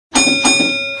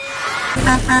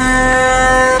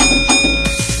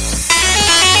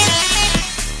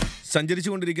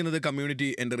സഞ്ചരിച്ചുകൊണ്ടിരിക്കുന്നത് community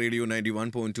എൻ്റെ radio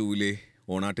 91.2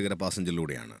 Onattukara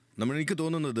പാസഞ്ചറിലൂടെയാണ്. എനിക്ക്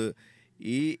തോന്നുന്നത്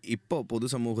ഇപ്പോൾ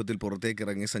പൊതുസമൂഹത്തിൽ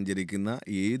പുറത്തേക്കിറങ്ങി സഞ്ചരിക്കുന്ന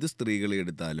ഏത് സ്ത്രീകളെ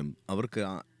എടുത്താലും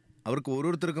അവർക്ക്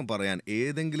ഓരോരുത്തർക്കും പറയാൻ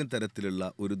ഏതെങ്കിലും തരത്തിലുള്ള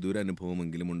ഒരു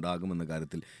ദുരനുഭവമെങ്കിലും ഉണ്ടാകുമെന്ന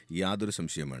കാര്യത്തിൽ യാതൊരു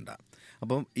സംശയം വേണ്ട.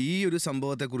 അപ്പം ഈ ഒരു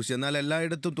സംഭവത്തെക്കുറിച്ച് എന്നാൽ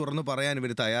എല്ലായിടത്തും തുറന്നു പറയാൻ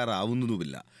ഇവർ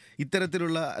തയ്യാറാവുന്നതുമില്ല.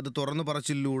 ഇത്തരത്തിലുള്ള അത് തുറന്നു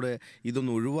പറച്ചിലൂടെ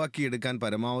ഇതൊന്ന് ഒഴിവാക്കിയെടുക്കാൻ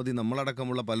പരമാവധി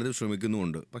നമ്മളടക്കമുള്ള പലരും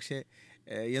ശ്രമിക്കുന്നുമുണ്ട്. പക്ഷേ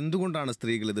എന്തുകൊണ്ടാണ്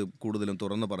സ്ത്രീകൾ ഇത് കൂടുതലും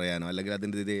തുറന്നു പറയാനോ അല്ലെങ്കിൽ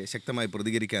അതിൻ്റെ ശക്തമായി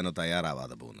പ്രതികരിക്കാനോ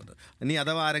തയ്യാറാവാതെ പോകുന്നത്? ഇനി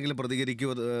അഥവാ ആരെങ്കിലും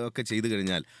പ്രതികരിക്കുകയോ ഒക്കെ ചെയ്തു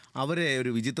കഴിഞ്ഞാൽ അവരെ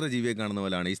ഒരു വിചിത്ര ജീവിയെ കാണുന്ന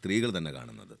പോലെയാണ് ഈ സ്ത്രീകൾ തന്നെ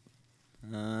കാണുന്നത്.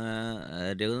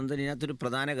 രഘുനന്ദൻ, ഇതിനകത്തൊരു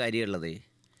പ്രധാന കാര്യമുള്ളതേ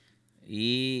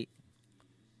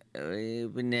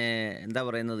പിന്നെ എന്താ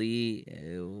പറയുന്നത്,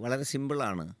 വളരെ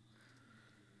സിമ്പിളാണ്.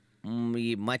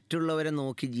 മറ്റുള്ളവരെ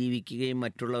നോക്കി ജീവിക്കുകയും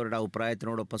മറ്റുള്ളവരുടെ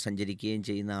അഭിപ്രായത്തിനോടൊപ്പം സഞ്ചരിക്കുകയും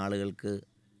ചെയ്യുന്ന ആളുകൾക്ക്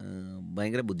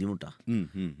ഭയങ്കര ബുദ്ധിമുട്ടാണ്.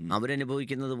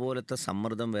 അവരനുഭവിക്കുന്നത് പോലത്തെ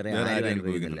സമ്മർദ്ദം വേറെ ആരും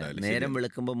അനുഭവിക്കുന്നില്ല. നേരം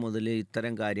വെളുക്കുമ്പോൾ മുതൽ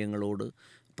ഇത്തരം കാര്യങ്ങളോട്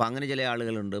അപ്പം അങ്ങനെ ചില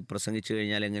ആളുകളുണ്ട്, പ്രസംഗിച്ചു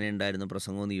കഴിഞ്ഞാൽ എങ്ങനെയുണ്ടായിരുന്നു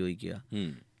പ്രസംഗമെന്ന് ചോദിക്കുക,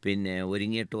 പിന്നെ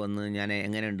ഒരുങ്ങിയിട്ട് വന്ന് ഞാൻ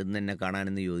എങ്ങനെയുണ്ട് ഇന്ന് എന്നെ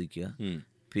കാണാനെന്ന് ചോദിക്കുക,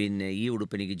 പിന്നെ ഈ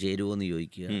ഉടുപ്പ് എനിക്ക് ചേരുമോ എന്ന്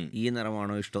ചോദിക്കുക, ഈ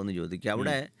നിറമാണോ ഇഷ്ടമെന്ന് ചോദിക്കുക.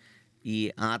 അവിടെ ഈ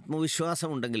ആത്മവിശ്വാസം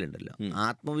ഉണ്ടെങ്കിലുണ്ടല്ലോ,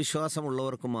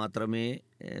 ആത്മവിശ്വാസമുള്ളവർക്ക് മാത്രമേ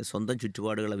സ്വന്തം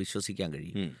ചുറ്റുപാടുകളെ വിശ്വസിക്കാൻ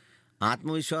കഴിയൂ.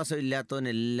 ആത്മവിശ്വാസം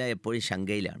ഇല്ലാത്തവനെല്ലാം എപ്പോഴും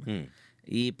ശങ്കയിലാണ്.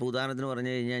 ഇപ്പോൾ ഉദാഹരണത്തിന്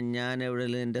പറഞ്ഞു കഴിഞ്ഞാൽ ഞാൻ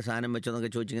എവിടെയെങ്കിലും എൻ്റെ സാധനം വെച്ചോന്നൊക്കെ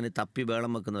ചോദിച്ചിങ്ങനെ തപ്പി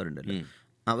ബേളം വെക്കുന്നവരുണ്ടല്ലോ,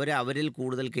 അവരിൽ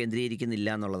കൂടുതൽ കേന്ദ്രീകരിക്കുന്നില്ല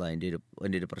എന്നുള്ളതാണ്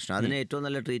എൻ്റെ ഒരു പ്രശ്നം. അതിന് ഏറ്റവും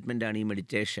നല്ല ട്രീറ്റ്മെൻറ്റാണ് ഈ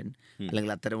മെഡിറ്റേഷൻ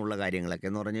അല്ലെങ്കിൽ അത്തരമുള്ള കാര്യങ്ങളൊക്കെ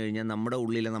എന്ന് പറഞ്ഞു കഴിഞ്ഞാൽ നമ്മുടെ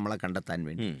ഉള്ളിൽ നമ്മളെ കണ്ടെത്താൻ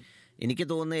വേണ്ടി. എനിക്ക്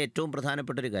തോന്നുന്ന ഏറ്റവും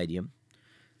പ്രധാനപ്പെട്ടൊരു കാര്യം,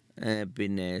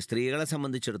 പിന്നെ സ്ത്രീകളെ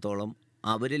സംബന്ധിച്ചിടത്തോളം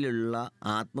അവരിലുള്ള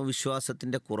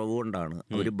ആത്മവിശ്വാസത്തിൻ്റെ കുറവ് കൊണ്ടാണ്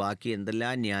അവർ ബാക്കി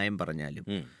എന്തെല്ലാം ന്യായം പറഞ്ഞാലും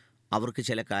അവർക്ക്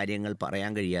ചില കാര്യങ്ങൾ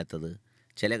പറയാൻ കഴിയാത്തത്,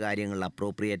 ചില കാര്യങ്ങളിൽ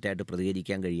അപ്രോപ്രിയേറ്റായിട്ട്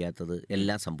പ്രതികരിക്കാൻ കഴിയാത്തത്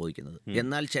എല്ലാം സംഭവിക്കുന്നത്.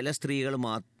 എന്നാൽ ചില സ്ത്രീകൾ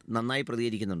നന്നായി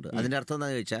പ്രതികരിക്കുന്നുണ്ട്. അതിൻ്റെ അർത്ഥം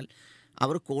എന്താണെന്ന് ചോദിച്ചാൽ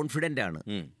അവർ കോൺഫിഡൻ്റ് ആണ്.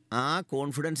 ആ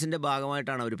കോൺഫിഡൻസിൻ്റെ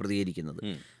ഭാഗമായിട്ടാണ് അവർ പ്രതികരിക്കുന്നത്.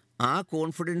 ആ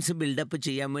കോൺഫിഡൻസ് ബിൽഡപ്പ്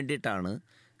ചെയ്യാൻ വേണ്ടിയിട്ടാണ്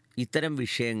ഇത്തരം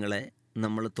വിഷയങ്ങളെ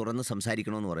നമ്മൾ തുറന്ന്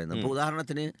സംസാരിക്കണമെന്ന് പറയുന്നത്. അപ്പോൾ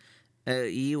ഉദാഹരണത്തിന്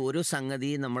ഈ ഒരു സംഗതി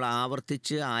നമ്മൾ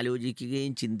ആവർത്തിച്ച്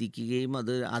ആലോചിക്കുകയും ചിന്തിക്കുകയും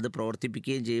അത്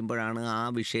പ്രവർത്തിപ്പിക്കുകയും ചെയ്യുമ്പോഴാണ് ആ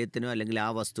വിഷയത്തിനോ അല്ലെങ്കിൽ ആ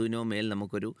വസ്തുവിനോ മേൽ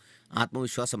നമുക്കൊരു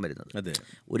ആത്മവിശ്വാസം വരുന്നത്.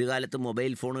 ഒരു കാലത്ത്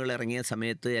മൊബൈൽ ഫോണുകൾ ഇറങ്ങിയ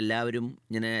സമയത്ത് എല്ലാവരും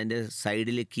ഇങ്ങനെ അതിൻ്റെ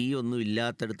സൈഡിൽ കീ ഒന്നും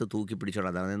ഇല്ലാത്തടുത്ത് തൂക്കി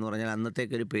പിടിച്ചോളാം. അതെന്ന് പറഞ്ഞാൽ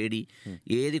അന്നത്തേക്കൊരു പേടി,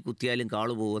 ഏതി കുത്തിയാലും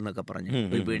കാളു പോകുമെന്നൊക്കെ പറഞ്ഞ്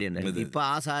ഒരു പേടിയുണ്ടായിരുന്നു. ഇപ്പോൾ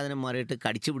ആ സാധനം മാറിയിട്ട്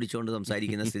കടിച്ചു പിടിച്ചുകൊണ്ട്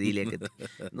സംസാരിക്കുന്ന സ്ഥിതിയിലേക്ക് എത്തി.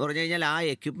 എന്ന് പറഞ്ഞു കഴിഞ്ഞാൽ ആ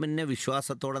എക്യുപ്മെൻറ്റിനെ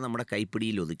വിശ്വാസത്തോടെ നമ്മുടെ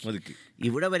കൈപ്പിടിയിൽ ഒതുക്കി.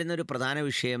 ഇവിടെ വരുന്നൊരു പ്രധാന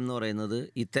വിഷയം എന്ന് പറയുന്നത്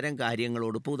ഇത്തരം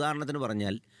കാര്യങ്ങളോട്, ഇപ്പോൾ ഉദാഹരണത്തിന്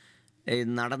പറഞ്ഞാൽ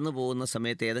നടന്നു പോകുന്ന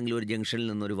സമയത്ത് ഏതെങ്കിലും ഒരു ജംഗ്ഷനിൽ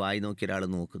നിന്നൊരു വായി നോക്കി ഒരാൾ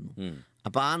നോക്കുന്നു.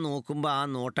 അപ്പോൾ ആ നോക്കുമ്പോൾ ആ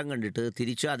നോട്ടം കണ്ടിട്ട്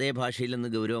തിരിച്ചു അതേ ഭാഷയിൽ നിന്ന്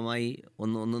ഗൗരവമായി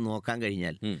ഒന്ന് നോക്കാൻ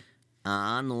കഴിഞ്ഞാൽ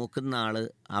ആ നോക്കുന്ന ആൾ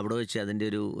അവിടെ വെച്ച് അതിൻ്റെ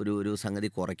ഒരു സംഗതി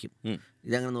കുറയ്ക്കും.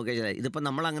 ഇതങ്ങനെ നോക്കിയാൽ ഇതിപ്പോൾ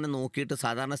നമ്മളങ്ങനെ നോക്കിയിട്ട്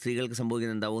സാധാരണ സ്ത്രീകൾക്ക്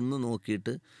സംഭവിക്കുന്നത് എന്താ, ഒന്ന്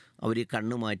നോക്കിയിട്ട് അവർ ഈ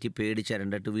കണ്ണ് മാറ്റി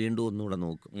പേടിച്ചരണ്ടിട്ട് വീണ്ടും ഒന്നുകൂടെ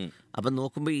നോക്കും. അപ്പം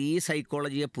നോക്കുമ്പോൾ ഈ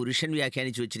സൈക്കോളജിയെ പുരുഷൻ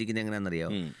വ്യാഖ്യാനിച്ച് വെച്ചിരിക്കുന്നത്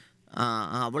എങ്ങനെയാണെന്നറിയാമോ?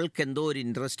 അവൾക്ക് എന്തോ ഒരു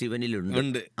ഇൻട്രസ്റ്റ്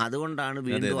ഇവനിലുണ്ട്, അതുകൊണ്ടാണ്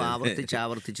വീണ്ടും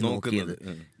ആവർത്തിച്ച് നോക്കിയത്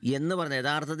എന്ന് പറഞ്ഞ.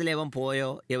 യഥാർത്ഥത്തിൽ അവൻ പോയോ,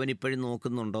 അവൻ ഇപ്പോഴും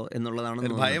നോക്കുന്നുണ്ടോ എന്നുള്ളതാണ്.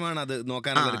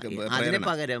 അതിന്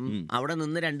പകരം അവിടെ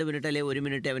നിന്ന് 2 മിനിറ്റ് അല്ലെ 1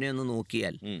 മിനിറ്റ് അവനെ ഒന്ന്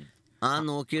നോക്കിയാൽ, ആ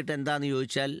നോക്കിയിട്ട് എന്താന്ന്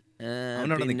ചോദിച്ചാൽ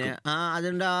പിന്നെ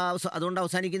അതുകൊണ്ട്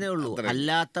അവസാനിക്കുന്നേ ഉള്ളൂ.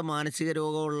 അല്ലാത്ത മാനസിക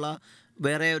രോഗമുള്ള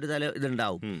വേറെ ഒരു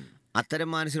ഇതുണ്ടാവും. അത്തരം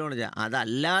മാനസികമാണ്.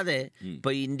 അതല്ലാതെ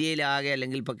ഇപ്പോൾ ഇന്ത്യയിലാകെ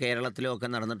അല്ലെങ്കിൽ ഇപ്പോൾ കേരളത്തിലോ ഒക്കെ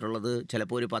നടന്നിട്ടുള്ളത്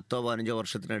ചിലപ്പോൾ ഒരു 10-15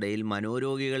 വർഷത്തിനിടയിൽ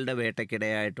മനോരോഗികളുടെ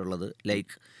വേട്ടയ്ക്കിടയായിട്ടുള്ളത്,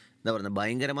 ലൈക്ക് എന്താ പറയുക,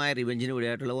 ഭയങ്കരമായ റിവെഞ്ചിന്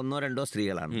ഇടയായിട്ടുള്ള 1-2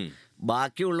 സ്ത്രീകളാണ്.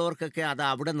 ബാക്കിയുള്ളവർക്കൊക്കെ അത്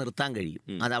അവിടെ നിർത്താൻ കഴിയും.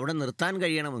 അത് അവിടെ നിർത്താൻ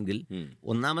കഴിയണമെങ്കിൽ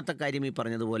ഒന്നാമത്തെ കാര്യം ഈ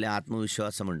പറഞ്ഞതുപോലെ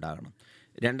ആത്മവിശ്വാസം ഉണ്ടാകണം.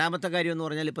 രണ്ടാമത്തെ കാര്യം എന്ന്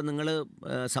പറഞ്ഞാൽ ഇപ്പം നിങ്ങൾ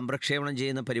സംപ്രക്ഷേപണം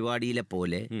ചെയ്യുന്ന പരിപാടിയിലെ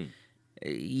പോലെ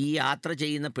ഈ യാത്ര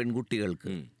ചെയ്യുന്ന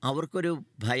പെൺകുട്ടികൾക്ക് അവർക്കൊരു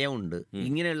ഭയമുണ്ട്,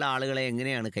 ഇങ്ങനെയുള്ള ആളുകളെ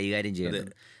എങ്ങനെയാണ് കൈകാര്യം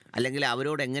ചെയ്യേണ്ടത് അല്ലെങ്കിൽ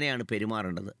അവരോട് എങ്ങനെയാണ്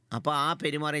പെരുമാറേണ്ടത്. അപ്പോൾ ആ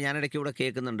ഞാനിടയ്ക്ക് ഇവിടെ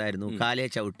കേൾക്കുന്നുണ്ടായിരുന്നു, കാലേ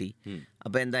ചവിട്ടി.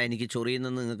 അപ്പോൾ എന്താ എനിക്ക്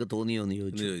ചൊറിയുന്നെന്ന് നിങ്ങൾക്ക് തോന്നിയോ എന്ന്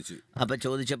ചോദിച്ചു. അപ്പോൾ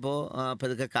ചോദിച്ചപ്പോൾ അപ്പോൾ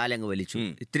ഇതൊക്കെ കാലങ്ങ് വലിച്ചു.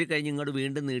 ഇത്തിരി കഴിഞ്ഞ് ഇങ്ങോട്ട്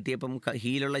വീണ്ടും നീട്ടിയപ്പം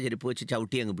ഹീലുള്ള ചെരുപ്പ് വെച്ച്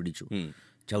ചവിട്ടി അങ്ങ്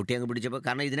പിടിച്ചപ്പോൾ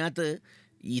കാരണം ഇതിനകത്ത്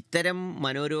ഇത്തരം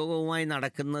മനോരോഗവുമായി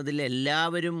നടക്കുന്നതിൽ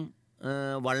എല്ലാവരും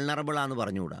വൾണറബിളാന്ന്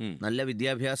പറഞ്ഞുകൂടാ. നല്ല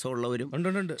വിദ്യാഭ്യാസമുള്ളവരും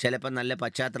ചിലപ്പോൾ നല്ല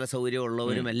പശ്ചാത്തല സൗകര്യം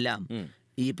ഉള്ളവരും എല്ലാം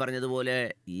ഈ പറഞ്ഞതുപോലെ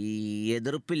ഈ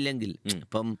എതിർപ്പില്ലെങ്കിൽ,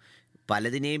 ഇപ്പം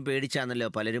പലതിനെയും പേടിച്ചാണല്ലോ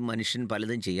പലരും മനുഷ്യൻ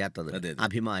പലതും ചെയ്യാത്തത്.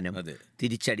 അഭിമാനം,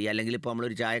 തിരിച്ചടി. അല്ലെങ്കിൽ ഇപ്പോൾ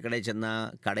നമ്മളൊരു ചായക്കടയിൽ ചെന്നാൽ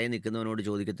കടയിൽ നിൽക്കുന്നവനോട്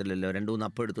ചോദിക്കത്തില്ലല്ലോ 2-3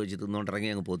 അപ്പം എടുത്ത് വെച്ച് തിന്നോണ്ടിറങ്ങി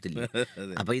അങ്ങ് പോകത്തില്ല.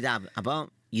 അപ്പോൾ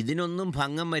ഇതിനൊന്നും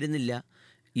ഭംഗം വരുന്നില്ല.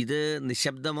 ഇത്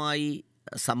നിശബ്ദമായി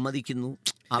സമ്മതിക്കുന്നു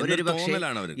അവരൊരു പക്ഷേ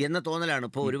എന്ന തോന്നലാണ്.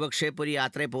 ഇപ്പോൾ ഒരുപക്ഷെ ഇപ്പോൾ ഒരു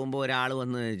യാത്രയിൽ പോകുമ്പോൾ ഒരാൾ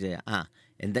വന്ന്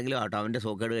എന്തെങ്കിലും ആട്ടോ അവൻ്റെ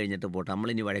സോക്കേട് കഴിഞ്ഞിട്ട് പോട്ടെ,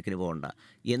 നമ്മളിനി വഴക്കിന് പോകണ്ട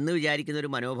എന്ന് വിചാരിക്കുന്ന ഒരു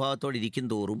മനോഭാവത്തോടെ ഇരിക്കും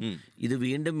തോറും ഇത്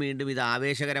വീണ്ടും വീണ്ടും ഇത്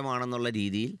ആവേശകരമാണെന്നുള്ള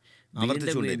രീതിയിൽ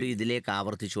വീണ്ടും വീണ്ടും ഇതിലേക്ക്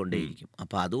ആവർത്തിച്ചുകൊണ്ടേയിരിക്കും.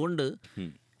 അപ്പം അതുകൊണ്ട്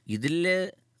ഇതിൽ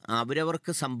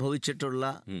അവരവർക്ക് സംഭവിച്ചിട്ടുള്ള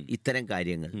ഇത്തരം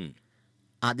കാര്യങ്ങൾ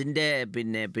അതിൻ്റെ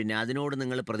പിന്നെ അതിനോട്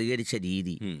നിങ്ങൾ പ്രതികരിച്ച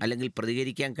രീതി അല്ലെങ്കിൽ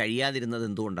പ്രതികരിക്കാൻ കഴിയാതിരുന്നത്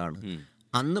എന്തുകൊണ്ടാണ്?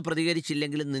 അന്ന്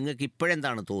പ്രതികരിച്ചില്ലെങ്കിലും നിങ്ങൾക്ക്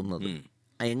ഇപ്പോഴെന്താണ് തോന്നുന്നത്?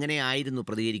 എങ്ങനെയായിരുന്നു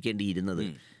പ്രതികരിക്കേണ്ടിയിരുന്നത്?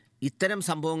 ഇത്തരം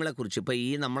സംഭവങ്ങളെക്കുറിച്ച് ഇപ്പോൾ ഈ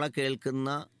നമ്മളെ കേൾക്കുന്ന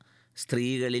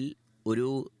സ്ത്രീകളിൽ ഒരു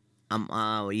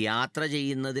യാത്ര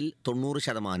ചെയ്യുന്നതിൽ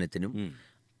 90%-നും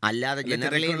അല്ലാതെ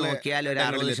ജനറലി നോക്കിയാൽ ഒരു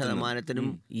 60%-നും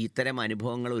ഇത്തരം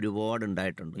അനുഭവങ്ങൾ ഒരുപാട്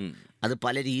ഉണ്ടായിട്ടുണ്ട്. അത്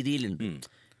പല രീതിയിലുണ്ട്.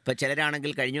 ഇപ്പം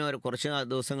ചിലരാണെങ്കിൽ കഴിഞ്ഞ കുറച്ച്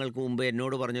ദിവസങ്ങൾക്ക് മുമ്പ്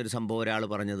എന്നോട് പറഞ്ഞൊരു സംഭവം ഒരാൾ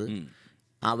പറഞ്ഞത്,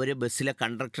 അവർ ബസ്സിലെ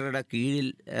കണ്ടക്ടറുടെ കീഴിൽ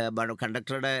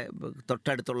കണ്ടക്ടറുടെ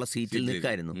തൊട്ടടുത്തുള്ള സീറ്റിൽ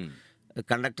നിൽക്കായിരുന്നു.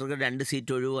 കണ്ടക്ടർക്ക് 2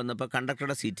 സീറ്റ് ഒഴിവ് വന്നപ്പോൾ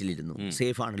കണ്ടക്ടറുടെ സീറ്റിലിരുന്നു,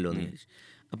 സേഫാണല്ലോ എന്ന് വിചാരിച്ചു.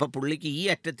 അപ്പോൾ പുള്ളിക്ക് ഈ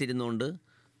അറ്റത്തിരുന്നുകൊണ്ട്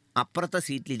അപ്പുറത്തെ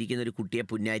സീറ്റിലിരിക്കുന്ന ഒരു കുട്ടിയെ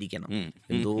പുന്നാരിക്കണം,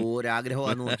 എന്തോ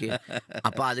ഒരാഗ്രഹമാണെന്ന് നോക്കിയാൽ.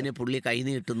 അപ്പം അതിന് പുള്ളി കൈ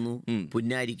നീട്ടുന്നു,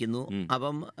 പുന്നാരിക്കുന്നു.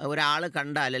 അപ്പം ഒരാൾ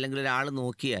കണ്ടാൽ അല്ലെങ്കിൽ ഒരാൾ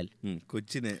നോക്കിയാൽ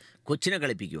കൊച്ചിനെ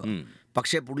കളിപ്പിക്കുക.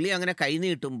 പക്ഷേ പുള്ളി അങ്ങനെ കൈ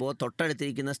നീട്ടുമ്പോൾ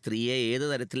തൊട്ടടുത്തിരിക്കുന്ന സ്ത്രീയെ ഏത്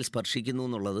തരത്തിൽ സ്പർശിക്കുന്നു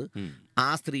എന്നുള്ളത് ആ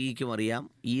സ്ത്രീക്കും അറിയാം,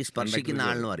 ഈ സ്പർശിക്കുന്ന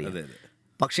ആളിനും അറിയാം.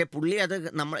 പക്ഷേ പുള്ളി അത്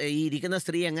ഈ ഇരിക്കുന്ന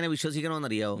സ്ത്രീ എങ്ങനെ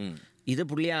വിശ്വസിക്കണമെന്നറിയാവോ? ഇത്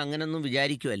പുള്ളി അങ്ങനൊന്നും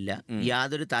വിചാരിക്കുമല്ല,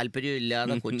 യാതൊരു താല്പര്യവും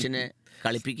ഇല്ലാതെ കൊച്ചിനെ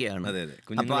കളിപ്പിക്കുകയാണ്.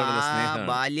 അപ്പോൾ ആ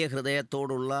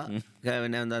ബാല്യഹൃദയത്തോടുള്ള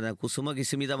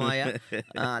കുസുമകിസുമിതമായ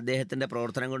അദ്ദേഹത്തിൻ്റെ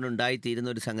പ്രവർത്തനം കൊണ്ടുണ്ടായിത്തീരുന്ന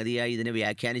ഒരു സംഗതിയായി ഇതിനെ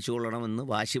വ്യാഖ്യാനിച്ചു കൊള്ളണമെന്ന്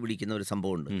വാശി പിടിക്കുന്ന ഒരു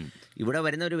സംഭവമുണ്ട്. ഇവിടെ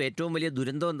വരുന്ന ഒരു ഏറ്റവും വലിയ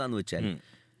ദുരന്തം എന്താണെന്ന് വെച്ചാൽ,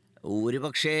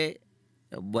 ഒരുപക്ഷേ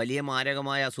വലിയ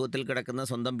മാരകമായ അസുഖത്തിൽ കിടക്കുന്ന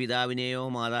സ്വന്തം പിതാവിനെയോ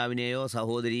മാതാവിനെയോ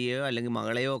സഹോദരിയെയോ അല്ലെങ്കിൽ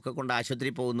മകളെയോ ഒക്കെ കൊണ്ട് ആശുപത്രി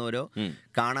പോകുന്നവരോ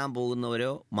കാണാൻ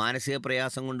പോകുന്നവരോ മാനസിക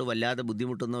പ്രയാസം കൊണ്ട് വല്ലാതെ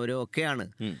ബുദ്ധിമുട്ടുന്നവരോ ഒക്കെയാണ്.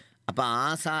 അപ്പം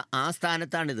ആ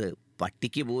സ്ഥാനത്താണിത്.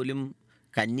 പട്ടിക്ക് പോലും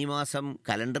കന്നിമാസം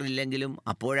കലണ്ടറില്ലെങ്കിലും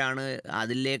അപ്പോഴാണ്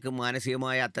അതിലേക്ക്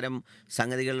മാനസികമായ അത്തരം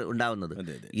സംഗതികൾ ഉണ്ടാവുന്നത്.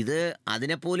 ഇത്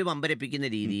അതിനെപ്പോലും അമ്പരപ്പിക്കുന്ന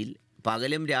രീതിയിൽ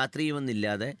പകലും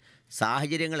രാത്രിയുമെന്നില്ലാതെ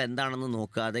സാഹചര്യങ്ങൾ എന്താണെന്ന്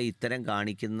നോക്കാതെ ഇത്തരം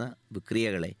കാണിക്കുന്ന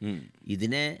വിക്രിയകളെ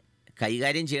ഇതിനെ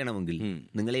കൈകാര്യം ചെയ്യണമെങ്കിൽ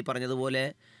നിങ്ങൾ ഈ പറഞ്ഞതുപോലെ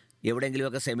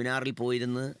എവിടെയെങ്കിലുമൊക്കെ സെമിനാറിൽ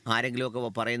പോയിരുന്ന് ആരെങ്കിലുമൊക്കെ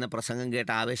പറയുന്ന പ്രസംഗം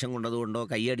കേട്ട് ആവേശം കൊണ്ടതുകൊണ്ടോ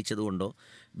കൈയടിച്ചതുകൊണ്ടോ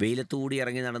വെയിലത്തുകൂടി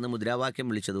ഇറങ്ങി നടന്ന് മുദ്രാവാക്യം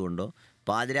വിളിച്ചതുകൊണ്ടോ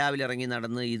പാതിരാവിൽ ഇറങ്ങി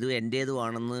നടന്ന് ഇത്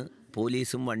എൻ്റേതുമാണെന്ന്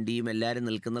പോലീസും വണ്ടിയും എല്ലാവരും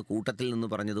നിൽക്കുന്ന കൂട്ടത്തിൽ നിന്ന്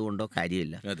പറഞ്ഞതുകൊണ്ടോ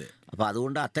കാര്യമില്ല. അപ്പോൾ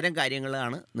അതുകൊണ്ട് അത്തരം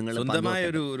കാര്യങ്ങളാണ് നിങ്ങൾ സ്വന്തമായ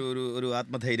ഒരു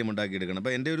ആത്മധൈര്യം ഉണ്ടാക്കിയെടുക്കണം.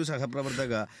 അപ്പോൾ എൻ്റെ ഒരു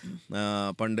സഹപ്രവർത്തക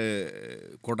പണ്ട്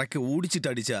കൊടയ്ക്ക്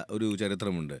ഓടിച്ചിട്ടടിച്ച ഒരു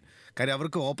ചരിത്രമുണ്ട്. കാര്യം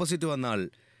അവർക്ക് ഓപ്പോസിറ്റ് വന്നാൽ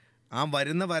ആ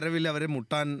വരുന്ന വരവിൽ അവരെ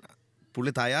മുട്ടാൻ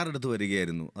പുള്ളി തയ്യാറെടുത്ത്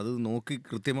വരികയായിരുന്നു. അത് നോക്കി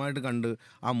കൃത്യമായിട്ട് കണ്ട്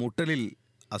ആ മുട്ടലിൽ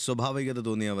അസ്വാഭാവികത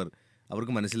തോന്നിയവർ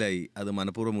അവർക്ക് മനസ്സിലായി അത്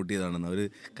മനഃപൂർവ്വം മുട്ടിയതാണെന്ന്. അവർ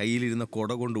കയ്യിലിരുന്ന കൊട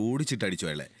കൊണ്ട് ഓടിച്ചിട്ടടിച്ചു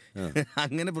അയാളെ.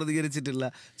 അങ്ങനെ പ്രതികരിച്ചിട്ടുള്ള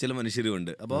ചില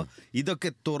മനുഷ്യരുമുണ്ട്. അപ്പോൾ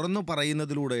ഇതൊക്കെ തുറന്നു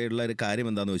പറയുന്നതിലൂടെയുള്ള ഒരു കാര്യം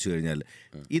എന്താണെന്ന് വെച്ച് കഴിഞ്ഞാൽ,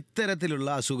 ഇത്തരത്തിലുള്ള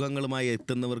അസുഖങ്ങളുമായി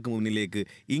എത്തുന്നവർക്ക് മുന്നിലേക്ക്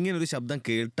ഇങ്ങനൊരു ശബ്ദം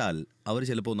കേട്ടാൽ അവർ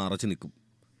ചിലപ്പോൾ ഒന്ന് അറച്ചു നിൽക്കും,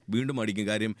 വീണ്ടും അടിക്കും.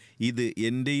 കാര്യം ഇത്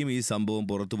എൻ്റെയും ഈ സംഭവം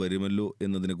പുറത്ത് വരുമല്ലോ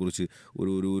എന്നതിനെക്കുറിച്ച്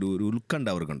ഒരു ഉത്കണ്ഠ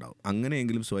അവർക്കുണ്ടാവും.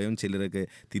 അങ്ങനെയെങ്കിലും സ്വയം ചിലരൊക്കെ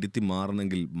തിരുത്തി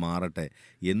മാറണമെങ്കിൽ മാറട്ടെ.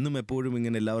 എന്നും എപ്പോഴും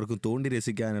ഇങ്ങനെ എല്ലാവർക്കും തോണ്ടി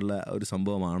രസിക്കാനുള്ള ഒരു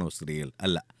സംഭവമാണോ സ്ത്രീകൾ?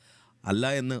 അല്ല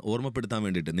എന്ന് ഓർമ്മപ്പെടുത്താൻ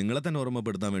വേണ്ടിയിട്ട്, നിങ്ങളെ തന്നെ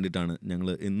ഓർമ്മപ്പെടുത്താൻ വേണ്ടിയിട്ടാണ് ഞങ്ങൾ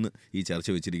ഇന്ന് ഈ ചർച്ച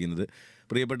വെച്ചിരിക്കുന്നത്.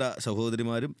 പ്രിയപ്പെട്ട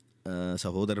സഹോദരിമാരും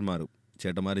സഹോദരന്മാരും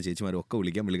ചേട്ടന്മാരും ചേച്ചിമാരും ഒക്കെ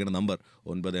വിളിക്കേണ്ട നമ്പർ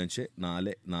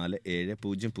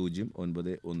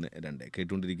 9544700912.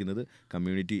 കേട്ടുകൊണ്ടിരിക്കുന്നത്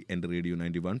കമ്മ്യൂണിറ്റി എൻ്റെ റേഡിയോ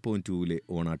 91.2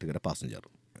 ഓണാട്ടുകര പാസഞ്ചർ.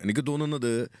 എനിക്ക്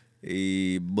തോന്നുന്നത് ഈ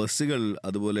ബസ്സുകൾ,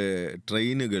 അതുപോലെ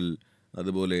ട്രെയിനുകൾ,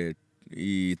 അതുപോലെ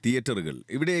ഈ തിയേറ്ററുകൾ,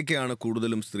 ഇവിടെയൊക്കെയാണ്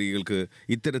കൂടുതലും സ്ത്രീകൾക്ക്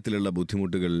ഇത്തരത്തിലുള്ള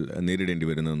ബുദ്ധിമുട്ടുകൾ നേരിടേണ്ടി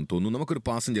വരുന്നതെന്ന് തോന്നുന്നു. നമുക്കൊരു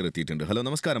പാസഞ്ചർ എത്തിയിട്ടുണ്ട്. ഹലോ,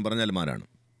 നമസ്കാരം. പറഞ്ഞാലും ആരാണ്?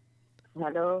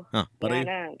 ഹലോ, പറയൂ.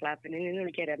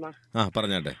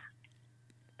 പറഞ്ഞാട്ടെ.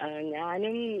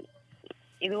 ഞാനും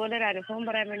ഇതുപോലെ ഒരു അനുഭവം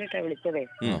പറയാൻ വേണ്ടിട്ടാ വിളിച്ചതേ.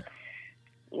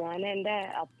 ഞാൻ എന്റെ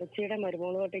അപ്പച്ചിയുടെ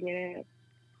മരുമോളോട്ട് ഇങ്ങനെ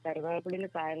കരുനാഗപ്പള്ളിയിൽ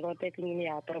കായംകുളത്തേക്ക് ഇങ്ങനെ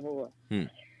യാത്ര പോവുക.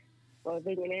 അപ്പൊ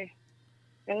ഇങ്ങനെ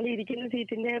ഞങ്ങൾ ഇരിക്കുന്ന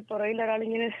സീറ്റിന്റെ പുറകിൽ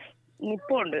ഒരാളിങ്ങനെ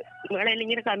നിപ്പുണ്ട്, മേളയിൽ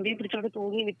ഇങ്ങനെ കമ്പി പിടിച്ചോണ്ട്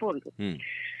തൂങ്ങി നിപ്പുണ്ട്.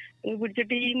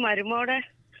 പിടിച്ചിട്ട് ഈ മരുമോടെ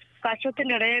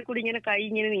കഷത്തിന്റെ ഇടയിൽ കൂടി ഇങ്ങനെ കൈ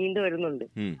ഇങ്ങനെ നീണ്ടു വരുന്നുണ്ട്.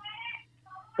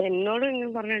 എന്നോട്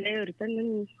ഇങ്ങനെ പറഞ്ഞേ, ഒരുത്തന്നെ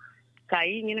കൈ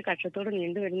ഇങ്ങനെ കക്ഷത്തോട്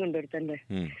നീണ്ടു വരുന്നുണ്ട് ഒരുത്തന്റെ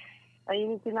കൈ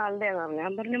നിൽക്കുന്ന ആളുടെ.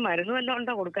 ഞാൻ പറഞ്ഞു, മരുന്ന് വല്ലതും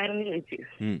ഉണ്ടോ കൊടുക്കാരെന്ന് ചോദിച്ചു.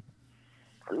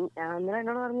 അന്നേരം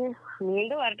എന്നോട് പറഞ്ഞ്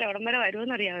നീണ്ടു വരട്ടെ, എവിടം വരെ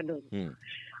വരുമെന്ന് അറിയാമല്ലോ.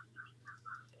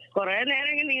 കൊറേ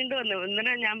നേരം ഇങ്ങനെ നീണ്ടു വന്നു.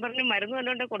 ഇന്നലെ ഞാൻ പറഞ്ഞു മരുന്ന്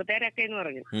വല്ലോണ്ട് കൊടുത്തേരൊക്കെ എന്ന്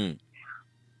പറഞ്ഞു.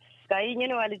 കൈ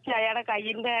ഇങ്ങനെ വലിച്ച് അയാളുടെ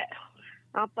കൈയിന്റെ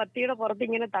ആ പത്തിയുടെ പുറത്ത്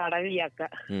ഇങ്ങനെ തടവിയാക്ക.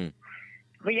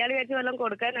 അപ്പൊ ഇയാൾ വെച്ച് വല്ലതും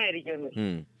കൊടുക്കാനായിരിക്കും.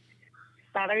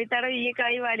 തടവി ഈ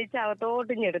കൈ വലിച്ച്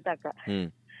അകത്തോട്ട് ഞെടുത്താക്ക.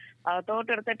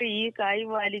 അകത്തോട്ട് എടുത്തിട്ട് ഈ കൈ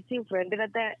വലിച്ച്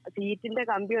ഫ്രണ്ടിലത്തെ സീറ്റിന്റെ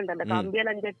കമ്പി ഉണ്ടല്ലോ, കമ്പിയിൽ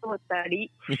 5-8 തടി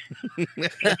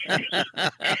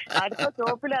അടുത്ത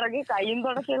സ്റ്റോപ്പിലിറങ്ങി കൈയും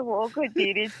തുടച്ച് ഒരു പോക്ക്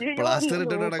ചിരിച്ച്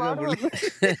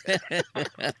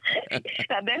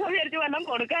അദ്ദേഹം വിചാരിച്ചു വല്ലതും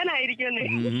കൊടുക്കാനായിരിക്കും.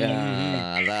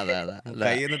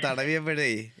 കൈന്ന്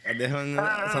തടവിയപ്പോഴേ അദ്ദേഹം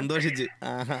സന്തോഷിച്ച്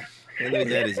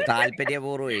വിചാരിച്ചു,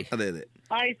 താല്പര്യപൂർവ്വം. അതെ അതെ,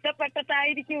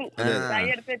 ഇഷ്ടപ്പെട്ടതായിരിക്കും കൈ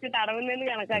എടുത്ത് വെച്ച് തടവുന്നതെന്ന്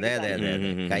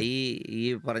കണക്കാക്കി. കൈ ഈ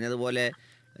പറഞ്ഞതുപോലെ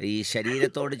ഈ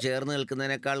ശരീരത്തോട് ചേർന്ന്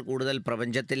നിൽക്കുന്നതിനേക്കാൾ കൂടുതൽ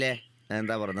പ്രപഞ്ചത്തിലെ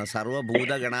എന്താ പറയുക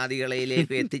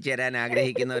സർവ്വഭൂതഗണാദികളിലേക്ക് എത്തിച്ചേരാൻ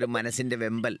ആഗ്രഹിക്കുന്ന ഒരു മനസ്സിന്റെ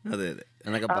വെമ്പൽ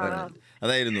എന്നൊക്കെ പറയുന്നത്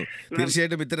അതായിരുന്നു.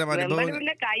 തീർച്ചയായിട്ടും ഇത്തരം അനുഭവം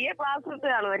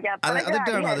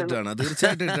അതിട്ടാണ്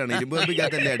തീർച്ചയായിട്ടും ഇട്ടാണ്. ഇരുമ്പ്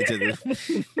കമ്പിക്കകത്തല്ലേ അടിച്ചത്.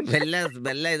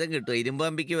 വല്ല ഇതും കിട്ടും, ഇരുമ്പ്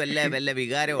കമ്പിക്ക് വല്ല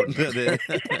വികാരമുണ്ട്. അതെ,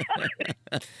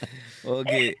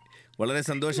 ഓക്കെ. വളരെ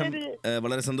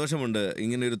സന്തോഷമുണ്ട്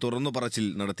ഇങ്ങനെ ഒരു തുറന്നു പറച്ചിൽ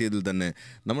നടത്തിയതിൽ തന്നെ.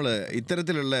 നമ്മൾ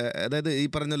ഇത്തരത്തിലുള്ള, അതായത് ഈ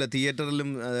പറഞ്ഞ തിയേറ്ററിലും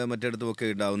മറ്റിടത്തുമൊക്കെ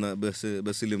ഉണ്ടാവുന്ന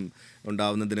ബസ്സിലും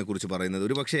ഉണ്ടാവുന്നതിനെ കുറിച്ച് പറയുന്നത്,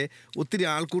 ഒരു പക്ഷേ ഒത്തിരി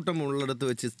ആൾക്കൂട്ടം ഉള്ളിടത്ത്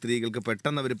വെച്ച് സ്ത്രീകൾക്ക്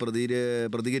പെട്ടെന്ന് അവർ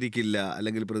പ്രതികരിക്കില്ല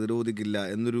അല്ലെങ്കിൽ പ്രതിരോധിക്കില്ല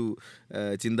എന്നൊരു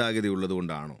ചിന്താഗതി ഉള്ളത്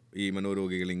കൊണ്ടാണോ ഈ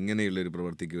മനോരോഗികൾ ഇങ്ങനെയുള്ളൊരു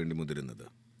പ്രവൃത്തിക്ക് വേണ്ടി മുതിരുന്നത്?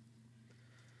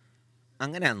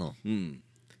 അങ്ങനെയാണോ?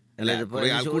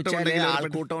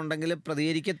 ആൾക്കൂട്ടം ഉണ്ടെങ്കിൽ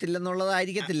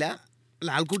പ്രതികരിക്കത്തില്ലെന്നുള്ളതായിരിക്കത്തില്ല.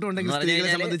 ആൾക്കൂട്ടം ഉണ്ടെങ്കിൽ സ്ത്രീകളെ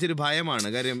സംബന്ധിച്ചൊരു ഭയമാണ്.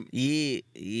 കാര്യം ഈ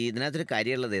ഇതിനകത്തൊരു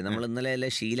കാര്യമുള്ളതേ, നമ്മൾ ഇന്നലെ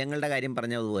ശീലങ്ങളുടെ കാര്യം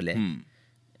പറഞ്ഞതുപോലെ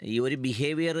ഈ ഒരു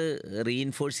ബിഹേവിയർ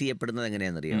റീഇൻഫോഴ്സ് ചെയ്യപ്പെടുന്നത്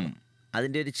എങ്ങനെയാണെന്നറിയാം.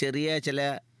 അതിൻ്റെ ഒരു ചെറിയ ചില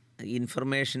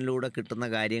ഇൻഫർമേഷനിലൂടെ കിട്ടുന്ന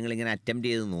കാര്യങ്ങൾ ഇങ്ങനെ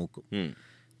അറ്റംപ്റ്റ് ചെയ്ത്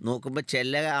നോക്കുമ്പോൾ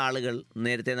ചില ആളുകൾ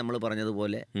നേരത്തെ നമ്മൾ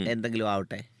പറഞ്ഞതുപോലെ എന്തെങ്കിലും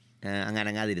ആവട്ടെ, അങ്ങനെ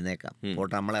അനങ്ങാതിരുന്നേക്കാം,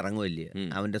 പോട്ടെ നമ്മൾ ഇറങ്ങുമല്ലേ,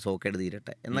 അവൻ്റെ സോക്കേട്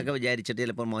തീരട്ടെ എന്നൊക്കെ വിചാരിച്ചിട്ട്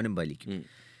ചിലപ്പോൾ മൗനം പാലിക്കും.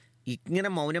 ഇങ്ങനെ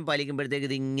മൗനം പാലിക്കുമ്പോഴത്തേക്ക്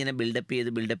ഇത് ഇങ്ങനെ ബിൽഡപ്പ്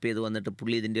ചെയ്ത് വന്നിട്ട്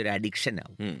പുള്ളി ഇതിൻ്റെ ഒരു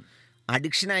അഡിക്ഷനാവും.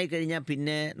 അഡിക്ഷനായി കഴിഞ്ഞാൽ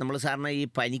പിന്നെ നമ്മൾ സാറിന് ഈ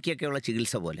പനിക്കൊക്കെയുള്ള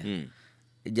ചികിത്സ പോലെ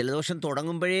ജലദോഷം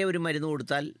തുടങ്ങുമ്പോഴേ ഒരു മരുന്ന്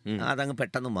കൊടുത്താൽ അതങ്ങ്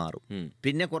പെട്ടെന്ന് മാറും.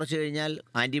 പിന്നെ കുറച്ച് കഴിഞ്ഞാൽ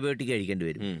ആൻറ്റിബയോട്ടിക് കഴിക്കേണ്ടി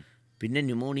വരും, പിന്നെ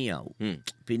ന്യൂമോണിയ ആവും,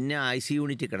 പിന്നെ IC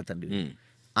യൂണിറ്റ് കിടത്തേണ്ടി വരും.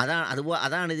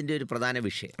 അതാണ് ഇതിൻ്റെ ഒരു പ്രധാന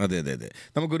വിഷയം. അതെ അതെ അതെ.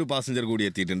 നമുക്കൊരു പാസഞ്ചർ കൂടി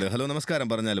എത്തിയിട്ടുണ്ട്. ഹലോ, നമസ്കാരം.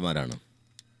 പറഞ്ഞാലും ആരാണ്?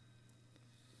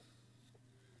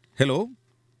 ഹലോ,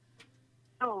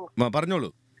 പറഞ്ഞോളൂ.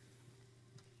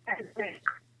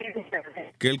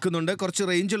 കേൾക്കുന്നുണ്ട്. കുറച്ച്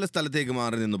റേഞ്ചുള്ള സ്ഥലത്തേക്ക്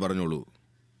മാറി നിന്ന് പറഞ്ഞോളൂ,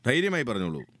 ധൈര്യമായി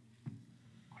പറഞ്ഞോളൂ.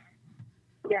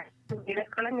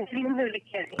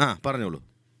 പറഞ്ഞോളൂ.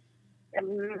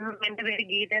 എന്റെ പേര്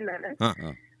ഗീത എന്നാണ്.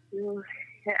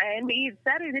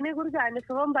 സാർ, ഇതിനെ കുറിച്ച്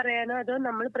അനുഭവം പറയാനോ അതോ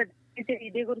നമ്മൾ പ്രതികരിച്ച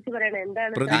രീതിയെ കുറിച്ച് പറയാനോ?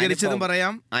 എന്താണ്? പ്രതികരിച്ചതും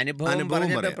പറയാം,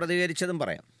 അനുഭവം പ്രതികരിച്ചതും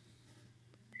പറയാം.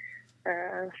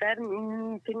 സാർ,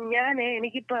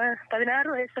 എനിക്കിപ്പോ 16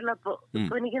 വയസ്സുള്ളപ്പോ,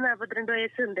 ഇപ്പൊ എനിക്ക് 42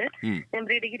 വയസ്സുണ്ട്. ഞാൻ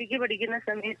പ്രീ ഡിഗ്രിക്ക് പഠിക്കുന്ന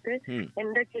സമയത്ത്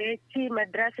എന്റെ ചേച്ചി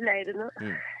മദ്രാസിലായിരുന്നു.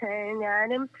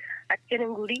 ഞാനും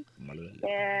അച്ഛനും കൂടി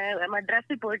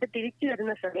മദ്രാസിൽ പോയിട്ട് തിരിച്ചു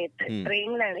വരുന്ന സമയത്ത്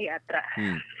ട്രെയിനിലാണ് യാത്ര.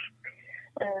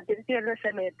 തിരിച്ചു വരുന്ന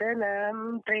സമയത്ത്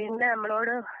ട്രെയിനിൽ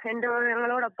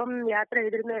ഞങ്ങളോടൊപ്പം യാത്ര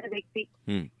ചെയ്തിരുന്ന ഒരു വ്യക്തി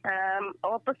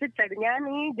ഓപ്പോസിറ്റ് സൈഡ്, ഞാൻ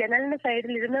ഈ ജനലിന്റെ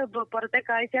സൈഡിൽ ഇരുന്ന് പുറത്തെ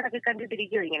കാഴ്ചകളൊക്കെ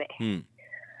കണ്ടിട്ടിരിക്കും ഇങ്ങനെ.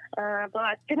 അപ്പൊ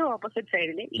അച്ഛനും ഓപ്പോസിറ്റ്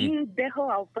സൈഡില്, ഈ ഇദ്ദേഹവും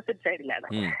ഓപ്പോസിറ്റ് സൈഡിലാണ്.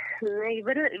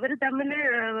 ഇവര് തമ്മില്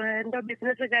എന്തോ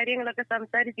ബിസിനസ് കാര്യങ്ങളൊക്കെ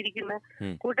സംസാരിച്ചിരിക്കുന്ന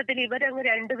കൂട്ടത്തിൽ ഇവരങ്ങ്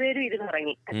രണ്ടുപേരും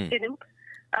ഇരുന്നുറങ്ങി. അച്ഛനും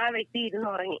ആ വ്യക്തി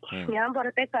ഇരുന്നുറങ്ങി. ഞാൻ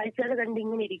പുറത്തെ കാഴ്ചകൾ കണ്ട്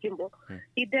ഇങ്ങനെ ഇരിക്കുമ്പോ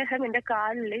ഇദ്ദേഹം എന്റെ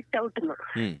കാലിൽ ചവിട്ടുന്നു.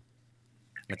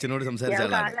 അച്ഛനോടൊന്ന്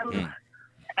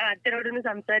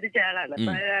സംസാരിച്ച ആളാണ്,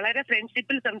 വളരെ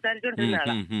ഫ്രണ്ട്ഷിപ്പിൽ സംസാരിച്ചോണ്ടിരുന്ന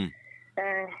ആളാണ്.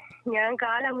 ഞാൻ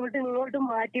കാലങ്ങോട്ടും ഇങ്ങോട്ടും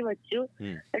മാറ്റി വെച്ചു.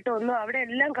 എന്നിട്ട് ഒന്നും അവിടെ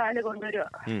എല്ലാം കാല് കൊണ്ടുവരുക.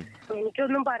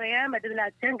 എനിക്കൊന്നും പറയാൻ പറ്റത്തില്ല.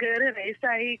 അച്ഛൻ കേറി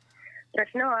റേസായി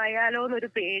പ്രശ്നമായാലോന്നൊരു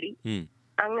പേടി.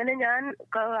 അങ്ങനെ ഞാൻ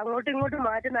അങ്ങോട്ടും ഇങ്ങോട്ടും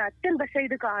മാറ്റുന്ന അച്ഛൻ പക്ഷെ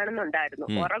ഇത് കാണുന്നുണ്ടായിരുന്നു.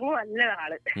 ഉറങ്ങുമല്ല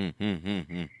ആള്.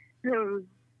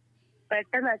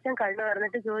 പെട്ടെന്ന് അച്ഛൻ കണ്ണു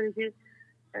പറഞ്ഞിട്ട് ചോദിച്ചു,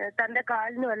 തന്റെ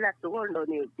കാലിന് വല്ല അസുഖം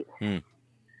ഉണ്ടോന്ന് ചോദിച്ചു.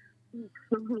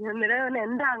 എന്നിട്ട്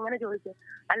എന്താ അങ്ങനെ ചോദിച്ചു?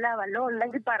 അല്ല, വല്ലതും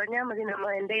ഉണ്ടെങ്കിൽ പറഞ്ഞാൽ മതി,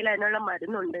 എന്റെ കയ്യിൽ അതിനുള്ള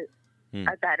മരുന്നുണ്ട്,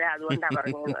 അത് തരാം, അതുകൊണ്ടാ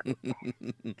പറഞ്ഞത്.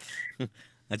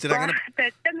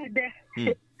 പെട്ടെന്ന്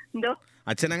എന്തോ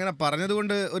അച്ഛൻ അങ്ങനെ പറഞ്ഞത്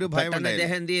കൊണ്ട് ഒരു ഭയം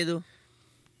അദ്ദേഹം എന്ത് ചെയ്തു?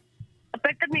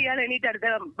 പെട്ടെന്ന് ഇയാൾ എണീറ്റ് അടുത്ത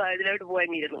ഇതിലോട്ട്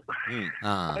പോയിരുന്നു.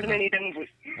 അവിടെ എണീറ്റങ്ങ് പോയി.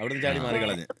 അവിടെ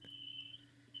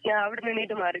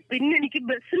എണീറ്റ് മാറി. പിന്നെ എനിക്ക്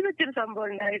ബസ്സിൽ വെച്ചൊരു സംഭവം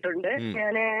ഉണ്ടായിട്ടുണ്ട്.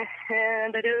 ഞാന്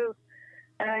എന്തൊരു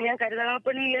ഞാൻ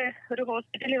കരുനാഗപ്പള്ളിയില് ഒരു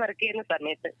ഹോസ്പിറ്റലിൽ വർക്ക് ചെയ്യുന്ന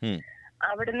സമയത്ത്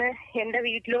അവിടുന്ന് എന്റെ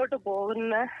വീട്ടിലോട്ട്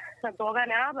പോകാൻ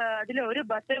അതിൽ ഒരു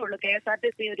ബസ്സേ ഉള്ളൂ,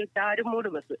 KSRTC, ഒരു ചാരുമൂട്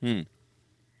ബസ്.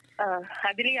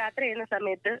 അതിൽ യാത്ര ചെയ്യുന്ന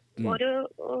സമയത്ത്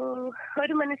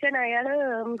ഒരു മനുഷ്യൻ, അയാള്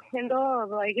എന്തോ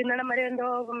വൈകുന്നേരം വരെ എന്തോ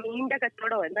മീനിന്റെ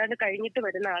കച്ചവടമോ എന്താണ്ട് കഴിഞ്ഞിട്ട്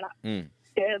വരുന്ന ആളാ.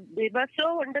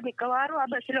 ദിവസവും ഉണ്ട്, മിക്കവാറും ആ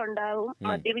ബസ്സിലുണ്ടാവും.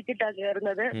 മദ്യപിച്ചിട്ടാ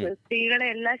കയറുന്നത്, സ്ത്രീകളെ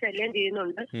എല്ലാം ശല്യം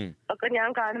ചെയ്യുന്നുണ്ട് ഒക്കെ ഞാൻ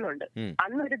കാണുന്നുണ്ട്.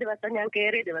 അന്നൊരു ദിവസം ഞാൻ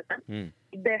കയറിയ ദിവസം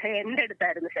ഇദ്ദേഹം എന്റെ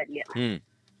അടുത്തായിരുന്നു ശല്യം.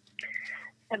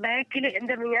 ബാക്കിൽ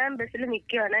ഞാൻ ബസ്സിൽ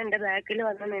നിൽക്കുവാണ്, എന്റെ ബാക്കിൽ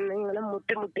വന്ന് നിന്ന് നിങ്ങൾ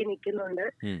മുട്ടി നിൽക്കുന്നുണ്ട്.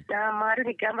 ഞാൻ മാറി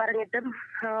നിൽക്കാൻ പറഞ്ഞിട്ടും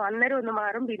അന്നേരം ഒന്ന്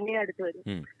മാറും, പിന്നെ അടുത്ത് വരും.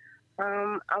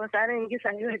 അവസാനം എനിക്ക്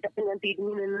സഹി കിട്ടപ്പോ ഞാൻ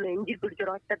തിരിഞ്ഞു നിന്ന് നെഞ്ചി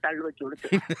പിടിച്ചൊരു ഒറ്റ തള്ളു വെച്ചു കൊടുത്തു.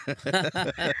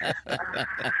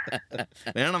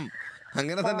 വേണം,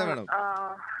 അങ്ങനെ തന്നെ വേണം.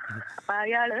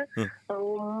 അയാള്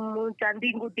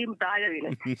ചന്തിയും കുട്ടിയും താഴെ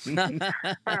വീണ്.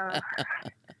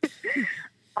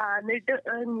 എന്നിട്ട്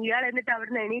എന്നിട്ട്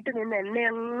അവിടുന്ന് എണീറ്റ് നിന്ന് എന്നെ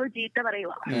അങ്ങ് ചീത്ത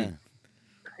പറയുക,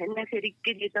 എന്നെ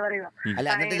ശരിക്കും ചീത്ത പറയുക. അല്ല,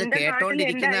 എന്നിട്ട്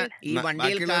കേട്ടോണ്ടിരിക്കുന്ന ഈ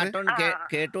വണ്ടിയിൽ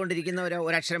കേട്ടോണ്ടിരിക്കുന്ന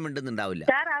ഒരക്ഷരം മിണ്ടുന്നുണ്ടാവില്ല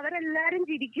സാർ. അവരെല്ലാരും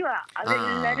ചിരിക്കുക,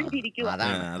 അവരെല്ലാരും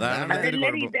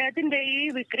ഇദ്ദേഹത്തിന്റെ ഈ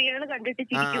വിക്രിയകൾ കണ്ടിട്ട്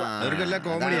ചിരിക്കുക.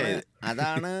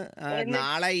 അതാണ്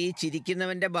നാളെ ഈ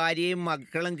ചിരിക്കുന്നവന്റെ ഭാര്യയും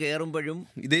മക്കളും കേറുമ്പോഴും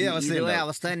ഇതേ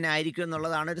അവസ്ഥ തന്നെ ആയിരിക്കും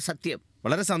എന്നുള്ളതാണ് ഒരു സത്യം.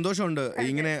 വളരെ സന്തോഷമുണ്ട്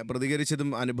ഇങ്ങനെ പ്രതികരിച്ചതും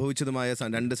അനുഭവിച്ചതുമായ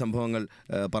രണ്ട് സംഭവങ്ങൾ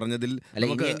പറഞ്ഞതിൽ.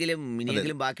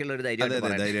 ഇനിയെങ്കിലും ബാക്കിയുള്ള ഒരു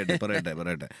ധൈര്യമായിട്ട്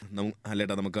പറയട്ടെ.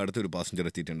 അല്ലേട്ടാ, നമുക്ക് അടുത്തൊരു പാസഞ്ചർ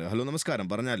എത്തിയിട്ടുണ്ട്. ഹലോ, നമസ്കാരം,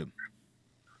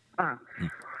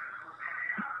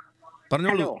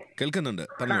 പറഞ്ഞോളൂ. കേൾക്കുന്നുണ്ട്,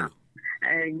 പറഞ്ഞോളൂ.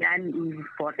 ഞാൻ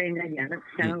കോട്ടയംകാരിയാണ്,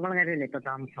 ചങ്ങകുളങ്ങരയല്ലേ ഇപ്പൊ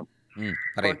താമസം.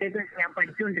 കോട്ടയത്ത് ഞാൻ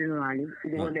പഠിച്ചുകൊണ്ടിരുന്ന നാളിൽ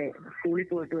ഇതുപോലെ സ്കൂളിൽ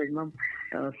പോയിട്ട് വരുമ്പം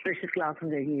സ്പെഷ്യൽ ക്ലാസ്സും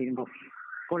കഴിഞ്ഞ് വരുമ്പം,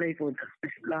 കോളേജിൽ പോയിട്ട്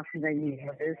സ്പെഷ്യൽ ക്ലാസ്സും കഴിഞ്ഞ്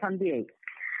വരുമ്പോൾ സന്ധ്യയായി.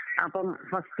 അപ്പം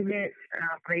ഫസ്റ്റില്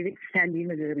പ്രൈവറ്റ് സ്റ്റാൻഡിൽ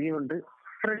നിന്ന് കയറിയോണ്ട്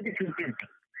ഫ്രണ്ട് സീറ്റ് കിട്ടി.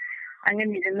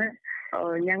 അങ്ങനെ ഇരുന്ന്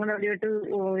ഞങ്ങളവിടെയോട്ട്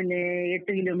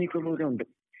 8 കിലോമീറ്റർ ദൂരമുണ്ട്.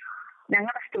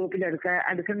 ഞങ്ങളുടെ സ്റ്റോപ്പിൽ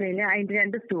അടുക്കുന്നതിന് അതിന്റെ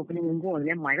 2 സ്റ്റോപ്പിന് മുമ്പ്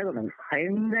മുതലേ മഴ തുടങ്ങി.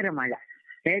 ഭയങ്കര മഴ,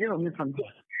 നേരം ഒന്ന് സന്ധ്യ.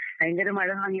 ഭയങ്കര മഴ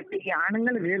തുടങ്ങിയപ്പോൾ ഈ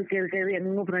ആണുങ്ങൾ കയറി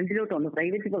എങ്ങും ഫ്രണ്ടിലോട്ട് വന്നു.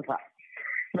 പ്രൈവറ്റ് ബസ്സാ.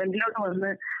 ഫ്രണ്ടിലോട്ട് വന്ന്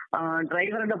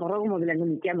ഡ്രൈവറുടെ പുറകു മുതൽ അങ്ങ്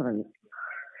നിൽക്കാൻ തുടങ്ങി.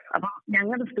 അപ്പൊ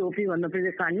ഞങ്ങളുടെ സ്റ്റോപ്പിൽ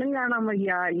വന്നപ്പോഴേ കണ്ണും കാണാൻ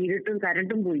വയ്യ, ഇരുട്ടും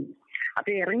കരണ്ടും പോയി. അപ്പൊ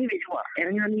ഇറങ്ങി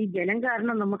വന്ന് ഈ ജനം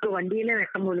കാരണം നമുക്ക് വണ്ടിയിലെ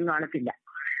വെട്ടം പോലും കാണത്തില്ല.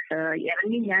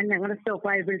 ഇറങ്ങി ഞാൻ ഞങ്ങളുടെ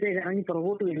സ്റ്റോപ്പായപ്പോഴത്തേക്ക് ഇറങ്ങി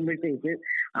പുറകോട്ട് വരുമ്പോഴത്തേക്ക്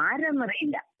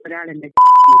ആരാന്നറിയില്ല ഒരാൾ എന്നെ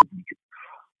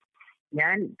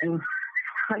ഞാൻ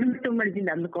അതിട്ടും പഠിച്ചില്ല.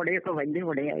 അന്ന് കുടയൊക്കെ വലിയ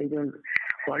കുടയായതുകൊണ്ട്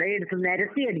കുടയെടുത്ത്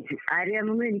നിരത്തി അടിച്ചു.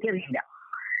 ആരെയാണെന്നൊന്നും എനിക്കറിയില്ല.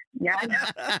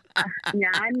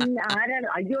 ഞാൻ ആരാണ്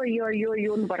അയ്യോ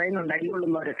എന്ന് പറയുന്നുണ്ട്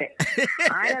അടികൊള്ളുന്നവരൊക്കെ.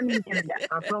 ആരാന്ന് എനിക്കറിയില്ല.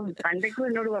 അപ്പം കണ്ടക്ടർ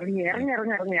എന്നോട് പറഞ്ഞു ഇറങ്ങി.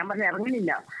 ഞാൻ പറഞ്ഞു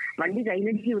ഇറങ്ങണില്ല, വണ്ടി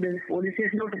കൈനടിക്ക് വിട്, പോലീസ്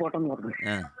സ്റ്റേഷനിലോട്ട് പോട്ടെന്ന് പറഞ്ഞു.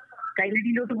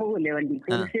 കൈനടിയിലോട്ട് പോകുമല്ലേ വണ്ടി,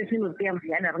 പോലീസ് സ്റ്റേഷനിൽ നിർത്തിയാൽ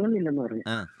മതി, ഞാൻ ഇറങ്ങുന്നില്ലെന്ന് പറഞ്ഞു.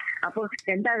 അപ്പൊ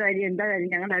എന്താ കാര്യം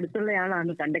ഞങ്ങളുടെ അടുത്തുള്ള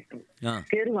ആളാണ് കണ്ടക്ടർ.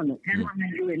 കയറി വന്നു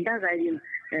എന്താ കാര്യം?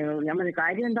 ഞാൻ പറഞ്ഞു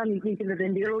കാര്യം എന്താന്ന് ചോദിച്ചിട്ട്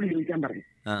തെണ്ടികളോട് ചോദിക്കാൻ പറഞ്ഞു.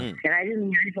 കാര്യം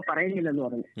ഞാനിപ്പോ പറയുന്നില്ലെന്ന്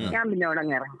പറഞ്ഞു. ഞാൻ പിന്നെ അവിടെ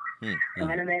അങ്ങ് ഇറങ്ങി.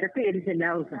 അങ്ങനെ നേരത്തെ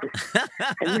അടിച്ചെല്ലാവർക്ക്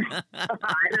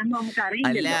ആരാന്ന് നമുക്ക്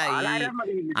അറിയില്ല.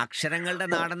 അക്ഷരങ്ങളുടെ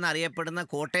നാടെന്ന് അറിയപ്പെടുന്ന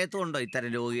കോട്ടയത്തും ഉണ്ടോ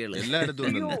ഇത്തരം രോഗികൾ?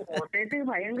 കോട്ടയത്ത്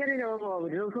ഭയങ്കര രോഗമാണ്.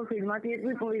 ഒരു ദിവസം സിനിമാ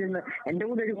തിയേറ്ററിൽ പോയിരുന്നു. എന്റെ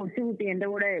കൂടെ ഒരു കൊച്ചുകുട്ടി, എന്റെ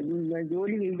കൂടെ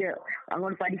ജോലി ചെയ്ത്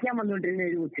അങ്ങോട്ട് പഠിക്കാൻ വന്നുകൊണ്ടിരുന്ന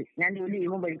ഒരു കൊച്ചു, ഞാൻ ജോലി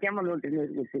ചെയ്യുമ്പോൾ പഠിക്കാൻ വന്നുകൊണ്ടിരുന്ന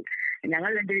ഒരു കൊച്ചു,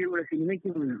 ഞങ്ങൾ രണ്ടുപേരും കൂടെ സിനിമയ്ക്ക്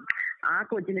പോയി. ആ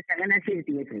കൊച്ചിന് ചങ്ങനാശ്ശേരി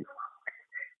തിയേറ്ററിൽ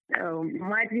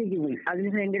മാറ്റിലേക്ക് പോയി. അതിന്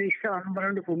ഭയങ്കര ഇഷ്ടമാണെന്ന്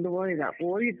പറഞ്ഞുകൊണ്ട് കൊണ്ടുപോയതാ.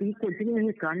 പോയിട്ട് ഈ കൊച്ചിന്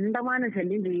നിന്ന് കണ്ടമാനം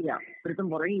ശല്യം ചെയ്യുക, ഒരുത്തം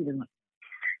പുറകിരുന്നു.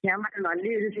 ഞാൻ പറഞ്ഞു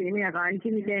നല്ലൊരു സിനിമയാ,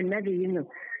 കാണിക്കുന്നില്ല, എന്നാ ചെയ്യുന്നു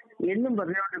എന്നും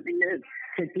പറഞ്ഞുകൊണ്ട് പിന്നെ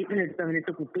സെറ്റീപ്പിനെടുത്ത്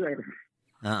അവനിട്ട് കുത്തുമായിരുന്നു.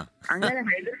 അങ്ങനെ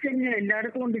ഹൈദർ ശല്യം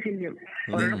എല്ലായിടത്തും കൊണ്ട് ശല്യം,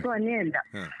 ഒരിടത്തും തന്നെയല്ല.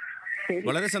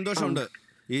 വളരെ സന്തോഷമുണ്ട്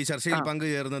ഈ ചർച്ചയിൽ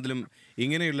പങ്കുചേർന്നതിലും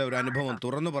ഇങ്ങനെയുള്ള ഒരു അനുഭവം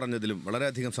തുറന്നു പറഞ്ഞതിലും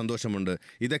വളരെയധികം സന്തോഷമുണ്ട്.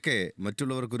 ഇതൊക്കെ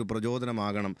മറ്റുള്ളവർക്കൊരു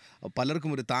പ്രചോദനമാകണം,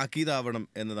 പലർക്കും ഒരു താക്കീതാവണം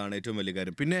എന്നതാണ് ഏറ്റവും വലിയ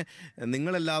കാര്യം. പിന്നെ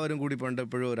നിങ്ങളെല്ലാവരും കൂടി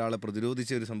പണ്ടെപ്പോഴും ഒരാളെ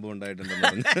പ്രതിരോധിച്ച ഒരു സംഭവം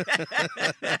ഉണ്ടായിട്ടുണ്ടെന്ന്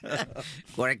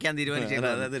കുഴയ്ക്കാൻ തീരുമാനിച്ചത്.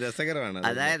 അത് രസകരമാണ്.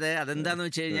 അതായത് അതെന്താന്ന്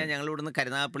വെച്ച് കഴിഞ്ഞാൽ ഞങ്ങൾ ഇവിടുന്ന്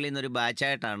കരുനാഗപ്പള്ളിയിൽ നിന്ന് ഒരു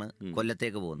ബാച്ചായിട്ടാണ്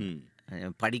കൊല്ലത്തേക്ക് പോകുന്നത്.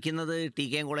 പഠിക്കുന്നത്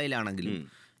TK കോളേജിലാണെങ്കിലും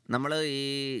നമ്മൾ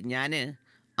ഞാൻ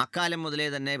അക്കാലം മുതലേ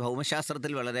തന്നെ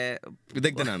ഭൗമശാസ്ത്രത്തിൽ വളരെ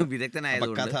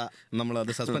വിദഗ്ധനായതുകൊണ്ട് നമ്മൾ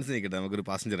അത് സസ്പെൻസ് നിൽക്കട്ടെ. നമുക്കൊരു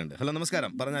പാസഞ്ചർ ഉണ്ട്. ഹലോ,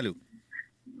 നമസ്കാരം, പറഞ്ഞാലൂ.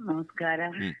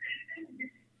 നമസ്കാരം,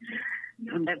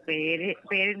 എന്റെ പേര്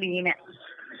ലീന.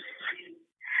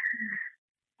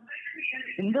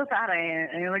 എന്തോ സാറേ,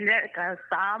 വലിയ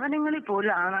സ്ഥാപനങ്ങളിൽ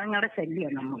പോലും ആണുങ്ങളുടെ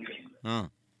ശല്യം നമുക്ക്.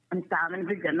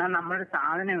 സ്ഥാപനത്തിൽ ചെന്നാൽ നമ്മുടെ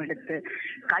സാധനം എടുത്ത്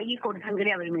കൈ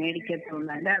കൊടുത്തെങ്കിലേ അവർ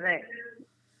മേടിക്കത്തുള്ളൂ. അല്ലാതെ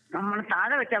നമ്മൾ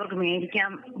താഴെ വെച്ച് അവർക്ക് മേടിക്കാൻ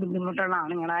ബുദ്ധിമുട്ടുള്ള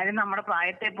ആണുങ്ങൾ, ആരും നമ്മുടെ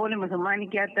പ്രായത്തെ പോലും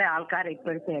ബഹുമാനിക്കാത്ത ആൾക്കാരെ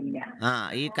ഇപ്പോഴത്തെ അല്ല.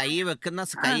 ഈ കൈ വെക്കുന്ന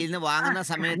കയ്യിൽ നിന്ന് വാങ്ങുന്ന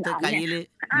സമയത്ത് കയ്യിൽ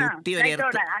മുട്ടി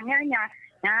അങ്ങനെ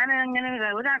ഞാൻ അങ്ങനെ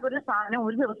ഒരാൾക്കൊരു സാധനം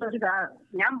ഒരു ദിവസം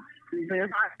ഞാൻ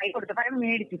കൈ കൊടുത്തപ്പോൾ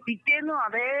മേടിച്ചു, പിറ്റേന്നും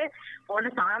അതേപോലെ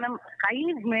സാധനം കൈ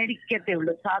മേടിക്കത്തേ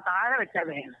ഉള്ളൂ, താഴെ വെച്ചാൽ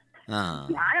വേണം.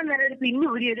 ഞാൻ അന്നേരം ഒരു പിന്നു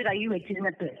ഒരു കൈ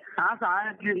വെച്ചിരുന്നിട്ട് ആ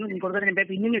സാധനത്തിൽ കൊടുത്തതിന്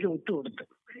പിന്നിനൊരു ഒത്തു കൊടുത്തു.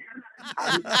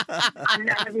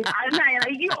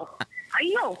 അയ്യോ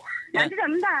അയ്യോ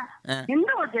എന്താ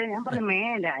കൊടുത്തത്? ഞാൻ പറഞ്ഞു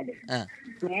മേലാല്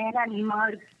ഈ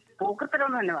ഒരു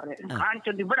പോക്കത്തരൊന്നും തന്നെ പറഞ്ഞു,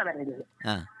 കാണിച്ചോണ്ട് ഇവിടെ വരരുത്,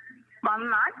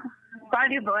 വന്നാൽ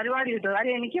പരിപാടി കിട്ടും.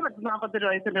 കാര്യം എനിക്ക് 40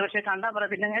 വയസ്സുണ്ട്, പക്ഷെ കണ്ടാ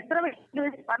പറയത്തില്ല എത്ര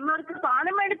പറഞ്ഞവർക്ക്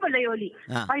സാധനം മേടിപ്പല്ലേ ജോലി,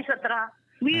 പൈസ എത്ര,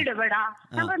 വീട് എവിടാ.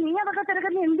 അപ്പൊ നീ അതൊക്കെ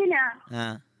തിരക്കുന്ന എന്തിനാ?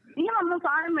 നീ വന്ന്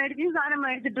സാധനം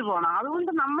മേടിച്ചിട്ട് പോണം.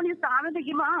 അതുകൊണ്ട് നമ്മൾ ഈ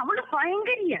സ്ഥാനത്തേക്കുമ്പോ അവള്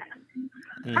ഭയങ്കര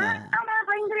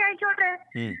ആയിക്കോട്ടെ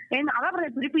അതാ പറയാ.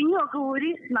 ഒരു പിന്നൊക്കെ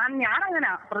ഞാനങ്ങനെ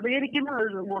പ്രതികരിക്കുന്ന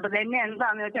കൂട്ടത്തിൽ എന്നെ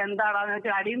എന്താന്ന് വെച്ചാൽ എന്താണെന്ന്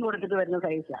വെച്ചാൽ അടിയും കൊടുത്തിട്ട് വരുന്ന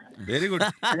സൈസാ.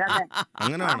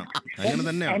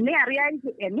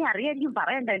 എന്നെ അറിയായിരിക്കും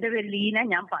പറയണ്ട. എന്റെ പേര് ലീന,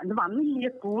 ഞാൻ വന്നില്ലേ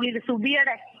സ്കൂളിൽ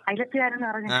സുബിയുടെ അയലത്തുകാരെന്ന്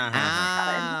പറഞ്ഞു.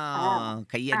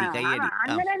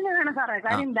 അങ്ങനെ തന്നെ വേണം സാറേ,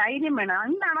 കാര്യം ധൈര്യം വേണം.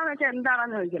 എന്താണെന്ന് വെച്ചാൽ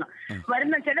എന്താണെന്ന് ചോദിക്കണം.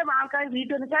 വരുന്ന ചില ആൾക്കാർ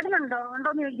വീട്ടിൽ വന്ന്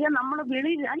ചേട്ടനുണ്ടോന്ന് ചോദിച്ചാൽ നമ്മള്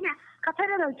വെളിയിൽ അല്ല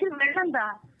കസേര വെച്ച് വെള്ളം എന്താ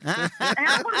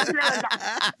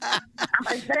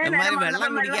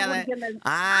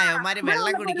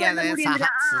വെള്ളം കുടിക്കാതെ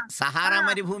സഹാറ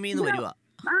മരുഭൂമിന്ന് വരുവാ.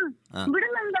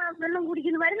 ഇവിടുന്നെന്താ വെള്ളം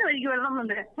കുടിക്കുന്നു, വരുന്ന വഴിക്ക് വെള്ളം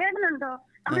ഉണ്ട്, ചേട്ടനുണ്ടോ?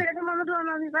 അപ്പൊ ചേട്ടൻ വന്നിട്ട്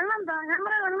വന്നാൽ മതി, വെള്ളം എന്താ? ഞാൻ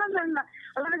പറയാം വെള്ളം വേണ്ട.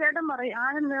 അതുകൊണ്ട് ചേട്ടൻ പറയും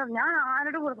ഞാൻ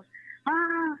ആരോട് കൊടുക്കും,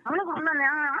 അവള് കൊള്ളാം,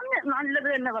 ഞാൻ നല്ലത്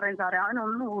തന്നെ പറയും സാറേ.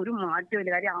 അവനൊന്നും ഒരു മാറ്റമില്ല.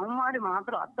 കാര്യം അവന്മാര്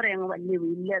മാത്രം അത്രയങ്ങ് വലിയ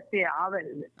വില്ലത്തെ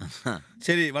ആവരുത്.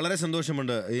 ശരി, വളരെ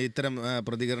സന്തോഷമുണ്ട് ഇത്തരം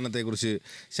പ്രതികരണത്തെ കുറിച്ച്.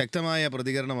 ശക്തമായ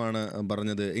പ്രതികരണമാണ്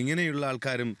പറഞ്ഞത്. ഇങ്ങനെയുള്ള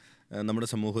ആൾക്കാരും നമ്മുടെ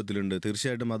സമൂഹത്തിലുണ്ട്.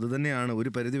 തീർച്ചയായിട്ടും അതുതന്നെയാണ് ഒരു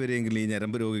പരിധിവരെയെങ്കിലും ഈ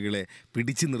ഞരമ്പ് രോഗികളെ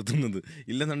പിടിച്ചു നിർത്തുന്നത്.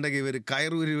 ഇല്ലെന്നുണ്ടെങ്കിൽ ഇവർ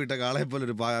കയറൂരി വിട്ട കാളയെപ്പോലെ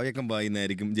ഒരു പായക്കം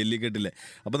പായുന്നതായിരിക്കും ജല്ലിക്കെട്ടിലെ.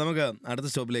 അപ്പോൾ നമുക്ക് അടുത്ത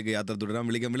സ്റ്റോപ്പിലേക്ക് യാത്ര തുടരാം.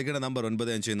 വിളിക്കേണ്ട നമ്പർ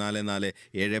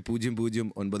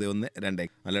 9544700091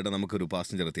 അല്ലേട്ടാ. നമുക്കൊരു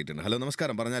പാസഞ്ചർ എത്തിയിട്ടുണ്ട്. ഹലോ,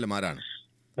 നമസ്കാരം. പറഞ്ഞാലും ആരാണ്?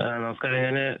 നമസ്കാരം,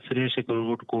 ഞാൻ സുരേഷ്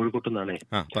കോഴിക്കോട്ട് നിന്നാണേ.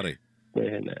 പറയൂ.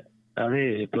 പിന്നെ അത്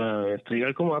ഇപ്പൊ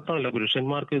സ്ത്രീകൾക്ക് മാത്രമല്ല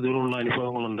പുരുഷന്മാർക്ക് ഇതിലുള്ള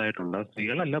അനുഭവങ്ങൾ ഉണ്ടായിട്ടുണ്ട്.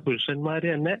 സ്ത്രീകളല്ല, പുരുഷന്മാര്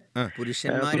തന്നെ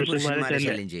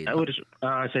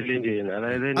ശല്യം ചെയ്യുന്നത്.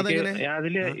 അതായത് എനിക്ക്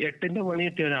അതില് 8ന്റെ പണി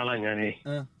കിട്ടിയ ഒരാളാണ് ഞാനേ.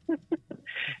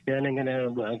 ഞാനിങ്ങനെ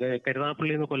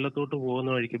കരുനാഗപ്പള്ളിയിൽ നിന്ന് കൊല്ലത്തോട്ട് പോകുന്ന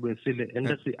വഴിക്ക് ബസ്സിൽ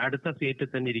എന്റെ അടുത്ത സീറ്റിൽ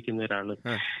തന്നെ ഇരിക്കുന്ന ഒരാള്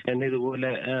എന്നെ ഇതുപോലെ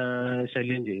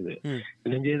ശല്യം ചെയ്ത്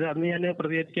അന്ന് ഞാൻ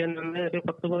പ്രതികരിക്കാൻ ഒരു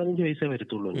 10-15 വയസ്സേ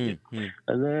വരത്തുള്ളൂ എനിക്ക്.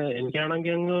 അത്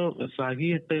എനിക്കാണെങ്കിൽ അങ്ങ്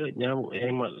സഹിയിട്ട് ഞാൻ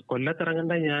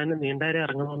കൊല്ലത്തിറങ്ങണ്ട, ഞാൻ നീണ്ടാരെ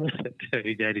ഇറങ്ങണമെന്ന്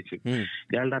വിചാരിച്ചു.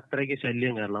 ഇയാളുടെ അത്രയ്ക്ക്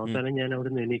ശല്യം കാരണം അവസാനം ഞാൻ അവിടെ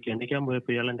നിന്ന് എണീക്കാൻ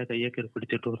പോയപ്പോ ഇയാൾ എന്റെ കയ്യൊക്കെ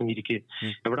പിടിച്ചിട്ട് പറഞ്ഞിരിക്കും,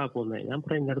 എവിടാ പോകുന്നത്? ഞാൻ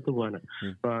പറയാം എന്റെ അടുത്ത് പോകാനാ.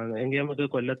 എങ്കിൽ നമുക്ക്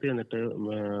കൊല്ലത്ത് ചെന്നിട്ട്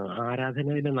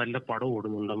ആരാധനയില് നല്ല പടം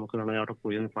ഓടുന്നുണ്ട്, നമുക്ക് വേണമെങ്കിൽ അവിടെ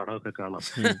പോയി പടമൊക്കെ കാണാം.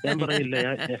 ഞാൻ പറയില്ല,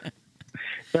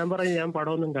 ഞാൻ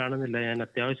പടമൊന്നും കാണുന്നില്ല, ഞാൻ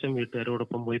അത്യാവശ്യം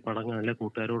വീട്ടുകാരോടൊപ്പം പോയി പടം കാണില്ല,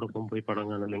 കൂട്ടുകാരോടൊപ്പം പോയി പടം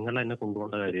കാണില്ല, നിങ്ങൾ എന്നെ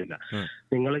കൊണ്ടുപോകേണ്ട കാര്യമില്ല.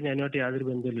 നിങ്ങൾ ഞാനുമായിട്ട് യാതൊരു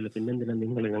ബന്ധമില്ലല്ലോ, പിന്നെന്തിനാ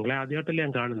നിങ്ങളെ ആദ്യമായിട്ടല്ലേ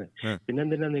ഞാൻ കാണുന്നത്,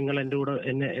 പിന്നെന്തിനാ നിങ്ങൾ എന്റെ കൂടെ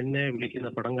എന്നെ വിളിക്കുന്ന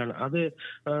പടം കാണാൻ? അത്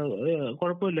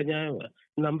കുഴപ്പമില്ല, ഞാൻ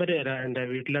നമ്പർ തരാം, എന്റെ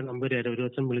വീട്ടിലെ നമ്പർ തരാം, ഒരു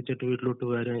ദിവസം വിളിച്ചിട്ട് വീട്ടിലോട്ട്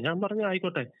വരാം. ഞാൻ പറഞ്ഞു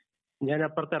ആയിക്കോട്ടെ. ഞാൻ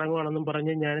അപ്പുറത്ത് ഇറങ്ങുവാണെന്നും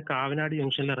പറഞ്ഞ് ഞാൻ കാവനാട്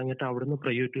ജംഗ്ഷനിൽ ഇറങ്ങിയിട്ട് അവിടുന്ന്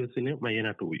പ്രൈവറ്റ് ബസ്സിന്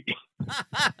മയ്യനാട്ട് പോയി.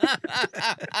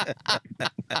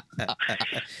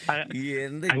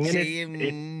 അങ്ങനെ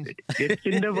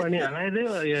 8ന്റെ പണി. അതായത്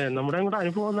നമ്മുടെ കൂടെ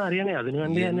അനുഭവം ഒന്ന് അറിയണേ,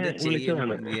 അതിനുവേണ്ടി ഞാൻ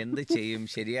വിളിച്ചതാണ്. എന്ത് ചെയ്യും?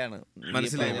 ശരിയാണ്,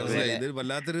 മനസ്സിലായി. ഇതൊരു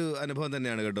വല്ലാത്തൊരു അനുഭവം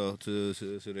തന്നെയാണ് കേട്ടോ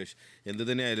സുരേഷ്. എന്ത്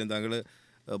തന്നെയായാലും താങ്കള്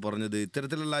പറഞ്ഞത്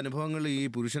ഇത്തരത്തിലുള്ള അനുഭവങ്ങൾ ഈ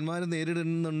പുരുഷന്മാർ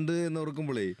നേരിടുന്നുണ്ട് എന്ന്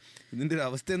ഓർക്കുമ്പോഴേ ഇതിന്റെ ഒരു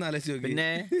അവസ്ഥയെന്ന് ആലോചിച്ച് നോക്കി. പിന്നെ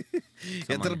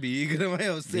എത്ര ഭീകരമായ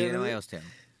അവസ്ഥയാണ്.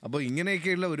 അപ്പോൾ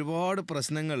ഇങ്ങനെയൊക്കെയുള്ള ഒരുപാട്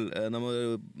പ്രശ്നങ്ങൾ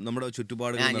നമ്മുടെ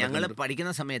ചുറ്റുപാടുകൾ ഞങ്ങൾ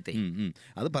പഠിക്കുന്ന സമയത്തെ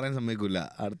അത് പറയാൻ സമ്മതിക്കൂല.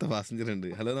 അടുത്ത പാസഞ്ചർ ഉണ്ട്.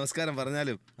 ഹലോ, നമസ്കാരം.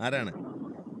 പറഞ്ഞാലും ആരാണ്?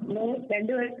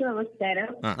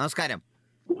 നമസ്കാരം.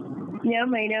 ഞാൻ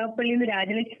മൈനാഗപ്പള്ളിയിൽ നിന്ന്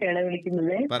രാജലക്ഷ്മിയാണ്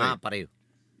വിളിക്കുന്നത്. പറയൂ.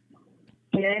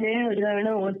 ഞാന് ഒരു തവണ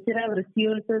ഓച്ചിറ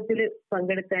വൃശ്ചികോത്സവത്തിൽ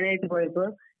പങ്കെടുക്കാനായിട്ട് പോയപ്പോ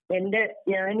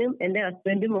ഞാനും എന്റെ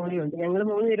ഹസ്ബൻഡും മോനും ഉണ്ട്. ഞങ്ങൾ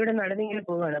 3 പേരൂടെ നടന്നിങ്ങനെ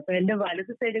പോവാണ്. അപ്പൊ എന്റെ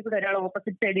വലത് സൈഡിൽ കൂടെ ഒരാൾ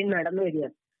ഓപ്പോസിറ്റ് സൈഡിൽ നടന്നു വരിക.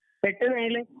 പെട്ടെന്ന്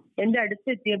അയാള് എന്റെ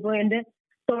അടുത്തെത്തിയപ്പോ എന്റെ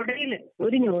തൊടയില്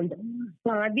ഒരു ഞോണ്ട്.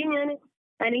 അപ്പൊ ആദ്യം ഞാൻ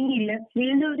അനങ്ങിയില്ല.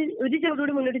 വീണ്ടും ഒരു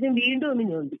ചവിടോട് മുന്നോട്ട് ഞാൻ വീണ്ടും ഒന്ന്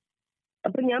ഞോണ്ടി.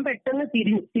 അപ്പൊ ഞാൻ പെട്ടെന്ന്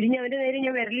തിരിഞ്ഞ് അവന്റെ നേരെ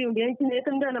ഞാൻ വിരലിയുണ്ട്. ഞാൻ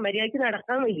നിനക്ക് എന്താണ് മര്യാദയ്ക്ക്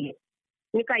നടക്കാൻ വയ്യേ?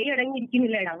 നീ കൈ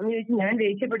അടങ്ങിയിരിക്കുന്നില്ലടാ എന്ന് ചോദിച്ചു. ഞാൻ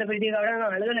ദേഷ്യപ്പെട്ടപ്പോഴത്തേക്ക് അവിടെ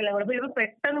ആളുകളെല്ലാം കൂടെ ഇവർ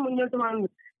പെട്ടെന്ന് മുന്നോട്ട് വാങ്ങുന്നു.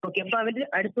 ഓക്കെ, അപ്പൊ അവര്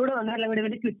അടുത്തൂടെ വന്നാലും കൂടെ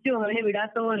ഇവര് ചുറ്റും അവനെ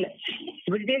വിടാത്ത പോലെ.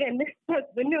 ഇവിടത്തേക്ക് എന്റെ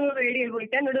ഹസ്ബൻഡ് ഒന്ന് പേടിയായി.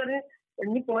 പുള്ളിക്കാരനോട് പറഞ്ഞ്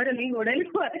നീ പോരാ, നീ കൂടുതൽ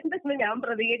പറയണ്ടെന്ന് ഞാൻ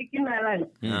പ്രതികരിക്കുന്ന ആളാണ്.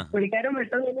 പുള്ളിക്കാരൻ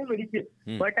പെട്ടെന്ന് തന്നെ പിടിച്ചു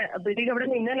പോട്ടെ. അപ്പോഴത്തേക്ക് അവിടെ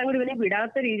നിന്നെല്ലാം കൂടി ഇവനെ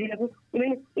വിടാത്ത രീതിയിൽ. അപ്പൊ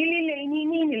ഇവന് ഇല്ല ഇനി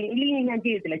ഞാൻ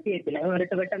ചെയ്യത്തില്ല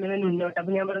പറഞ്ഞിട്ട് പെട്ടെന്ന് ഇവൻ മുന്നോട്ട്.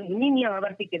 അപ്പൊ ഞാൻ പറഞ്ഞു ഇനി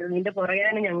ആവർത്തിക്കരുത്, നിന്റെ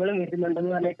പുറകെയാണ് ഞങ്ങളും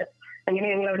വരുന്നുണ്ടെന്ന് പറഞ്ഞിട്ട് അങ്ങനെ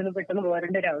ഞങ്ങൾ അവിടെ നിന്ന് പെട്ടെന്ന്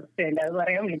പോരേണ്ട ഒരു അവസ്ഥയുണ്ട്. അത്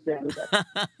പറയാൻ വിളിച്ചതാണ്.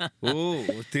 ഓ,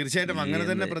 തീർച്ചയായിട്ടും അങ്ങനെ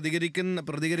തന്നെ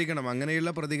പ്രതികരിക്കണം.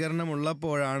 അങ്ങനെയുള്ള പ്രതികരണം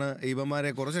ഉള്ളപ്പോഴാണ്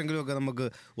ഇവന്മാരെ കുറച്ചെങ്കിലും ഒക്കെ നമുക്ക്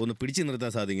ഒന്ന് പിടിച്ചു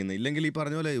നിർത്താൻ സാധിക്കുന്നത്. ഇല്ലെങ്കിൽ ഈ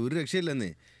പറഞ്ഞ പോലെ ഒരു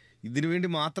രക്ഷയില്ലെന്നേ. ഇതിനു വേണ്ടി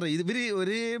മാത്രം ഇവര്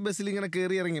ഒരേ ബസ്സിൽ ഇങ്ങനെ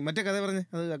കയറി ഇറങ്ങി. മറ്റേ കഥ പറഞ്ഞേ,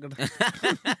 അത് കേൾക്കട്ടെ.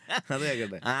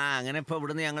 അങ്ങനെ ഇപ്പൊ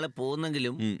ഇവിടുന്ന് ഞങ്ങൾ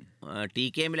പോകുന്നെങ്കിലും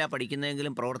TKM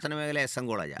പഠിക്കുന്നതെങ്കിലും പ്രവർത്തന മേഖല SM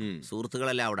കോളേജാണ്.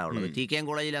 സുഹൃത്തുക്കളെല്ലാം അവിടെ ഉള്ളത്. TKM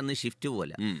കോളേജിൽ അന്ന് ഷിഫ്റ്റ്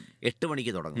പോലെ 8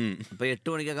 മണിക്ക് തുടങ്ങും. അപ്പൊ 8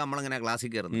 മണിക്കൊക്കെ നമ്മളിങ്ങനെ ക്ലാസ്സിൽ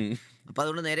കയറുന്നു. അപ്പൊ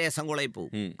അതുകൊണ്ട് നേരെ SM കോളേജിൽ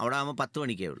പോകും. അവിടെ ആകുമ്പോൾ 10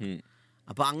 മണിക്കേ ഉള്ളൂ.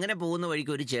 അപ്പൊ അങ്ങനെ പോകുന്ന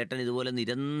വഴിക്ക് ഒരു ചേട്ടൻ ഇതുപോലെ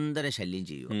നിരന്തരം ശല്യം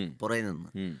ചെയ്യും പുറകെ നിന്ന്.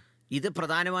 ഇത്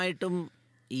പ്രധാനമായിട്ടും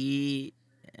ഈ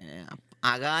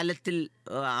അകാലത്തിൽ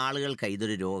ആളുകൾക്ക്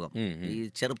ഇതൊരു രോഗം. ഈ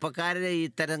ചെറുപ്പക്കാരുടെ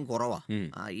ഇത്തരം കുറവാ.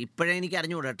 ഇപ്പോഴേ എനിക്ക്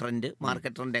അറിഞ്ഞുകൂടാ ട്രെൻഡ്,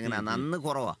 മാർക്കറ്റ് ട്രെൻഡ് എങ്ങനെയാന്ന്. അന്ന്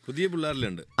കുറവാ, പുതിയ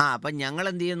പിള്ളേരിലുണ്ട്. അപ്പം ഞങ്ങൾ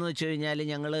എന്ത് ചെയ്യുന്നു വെച്ച് കഴിഞ്ഞാൽ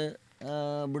ഞങ്ങൾ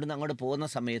ഇവിടുന്ന് അങ്ങോട്ട് പോകുന്ന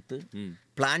സമയത്ത്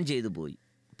പ്ലാൻ ചെയ്ത്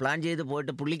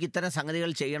പോയിട്ട് പുള്ളിക്ക് ഇത്തരം സംഗതികൾ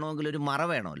ചെയ്യണമെങ്കിൽ ഒരു മറ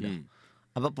വേണമല്ലോ.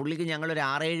 അപ്പോൾ പുള്ളിക്ക് ഞങ്ങളൊരു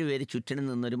 6-7 പേര് ചുറ്റിനും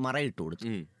നിന്നൊരു മറ ഇട്ട് കൊടുത്തു.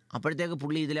 അപ്പോഴത്തേക്ക്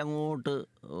പുള്ളി ഇതിലങ്ങോട്ട്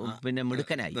പിന്നെ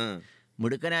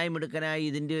മിടുക്കനായി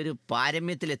ഇതിൻ്റെ ഒരു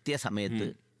പാരമ്യത്തിലെത്തിയ സമയത്ത്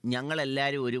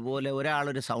ഞങ്ങളെല്ലാവരും ഒരുപോലെ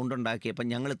ഒരാളൊരു സൗണ്ട് ഉണ്ടാക്കിയപ്പോൾ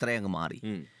ഞങ്ങൾ ഇത്രയും അങ്ങ്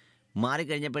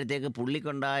മാറിക്കഴിഞ്ഞപ്പോഴത്തേക്ക്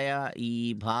പുള്ളിക്കുണ്ടായ ഈ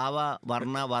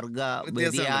വർണ്ണ വർഗ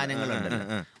വ്യതിയാനങ്ങളുണ്ടല്ലോ,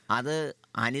 അത്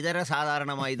അനിതര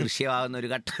സാധാരണമായി ദൃശ്യമാകുന്ന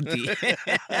ഒരു ഘട്ടത്തിൽ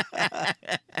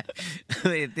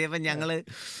എത്തിയപ്പോൾ ഞങ്ങൾ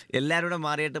എല്ലാവരും കൂടെ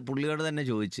മാറിയിട്ട് പുള്ളിയോട് തന്നെ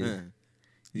ചോദിച്ചു,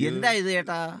 എന്താ ഇത്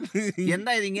ചേട്ടാ,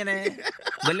 എന്താ ഇതിങ്ങനെ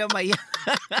വല്ലതും വയ്യ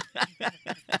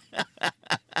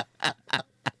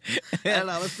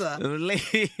അവസ്ഥ.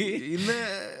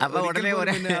 അപ്പൊ ഉടനെ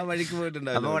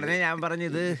ഞാൻ പറഞ്ഞു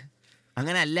ഇത്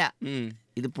അങ്ങനെ അല്ല,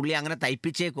 ഇത് പുള്ളി അങ്ങനെ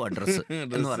തയ്പ്പിച്ചേക്കും അഡ്രസ്സ്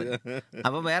എന്ന് പറഞ്ഞു.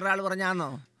 അപ്പൊ വേറൊരാൾ പറഞ്ഞാന്നോ,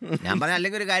 ഞാൻ പറഞ്ഞ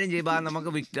അല്ലെങ്കിൽ ഒരു കാര്യം ചെയ്യുമ്പോ നമുക്ക്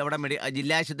അവിടെ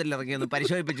ജില്ലാ ആശുപത്രിയിൽ ഇറങ്ങി ഒന്ന്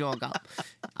പരിശോധിപ്പിച്ച് നോക്കാം.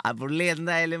 ആ പുള്ളി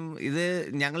എന്തായാലും ഇത്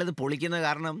ഞങ്ങളിത് പൊളിക്കുന്ന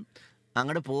കാരണം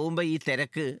അങ്ങോട്ട് പോകുമ്പോ ഈ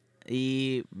തിരക്ക് ഈ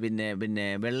പിന്നെ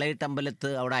വെള്ളയിട്ടമ്പലത്ത്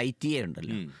അവിടെ ITA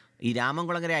ഉണ്ടല്ലോ, ഈ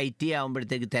രാമൻകുളങ്ങര ITA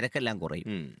ആകുമ്പോഴത്തേക്ക് തിരക്കെല്ലാം കുറയും.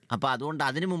 അപ്പോൾ അതുകൊണ്ട്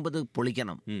അതിനു മുമ്പ് ഇത്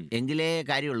പൊളിക്കണം എങ്കിലേ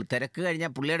കാര്യമുള്ളൂ. തിരക്ക്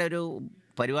കഴിഞ്ഞാൽ പുള്ളിയുടെ ഒരു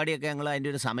പരിപാടിയൊക്കെ ഞങ്ങൾ അതിൻ്റെ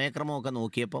ഒരു സമയക്രമമൊക്കെ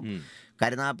നോക്കിയപ്പം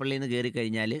കരുനാഗപ്പള്ളിയിൽ നിന്ന് കയറി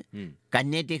കഴിഞ്ഞാൽ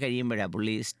കന്നേറ്റി കഴിയുമ്പോഴാണ്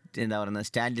പുള്ളി എന്താ പറയുന്നത്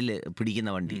സ്റ്റാൻഡിൽ പിടിക്കുന്ന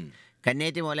വണ്ടി.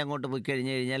 കന്നേറ്റി മൂലം അങ്ങോട്ട് പോയി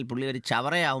കഴിഞ്ഞാൽ പുള്ളി ഒരു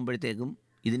ചവറയാകുമ്പോഴത്തേക്കും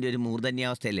ഇതിൻ്റെ ഒരു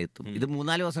മൂർധന്യാവസ്ഥയിലെത്തും. ഇത്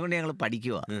 3-4 ദിവസം കൊണ്ട് ഞങ്ങൾ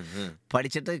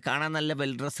പഠിച്ചിട്ട് കാണാൻ നല്ല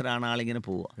വെൽ ഡ്രസ്സറാണ് ആളിങ്ങനെ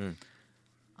പോവുക.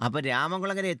 അപ്പോൾ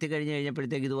രാമൻകുളങ്ങര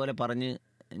കഴിഞ്ഞപ്പോഴത്തേക്ക് ഇതുപോലെ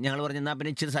ഞങ്ങൾ പറഞ്ഞു എന്നാൽ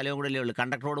പിന്നെ ഇച്ചിരി സ്ഥലവും കൂടെ അല്ലേ ഉള്ളൂ.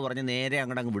 കണ്ടക്ടറോട് പറഞ്ഞ് നേരെ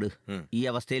അങ്ങോട്ടങ്ങ് വിട്, ഈ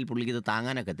അവസ്ഥയിൽ പുള്ളിക്ക് ഇത്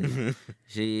താങ്ങാനൊക്കെ തരും,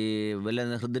 പക്ഷേ വല്ല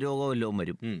ഹൃദ്രോഗവും വല്ലതും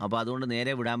വരും. അപ്പോൾ അതുകൊണ്ട്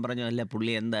നേരെ വിടാൻ പറഞ്ഞു. അല്ല,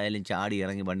 പുള്ളി എന്തായാലും ചാടി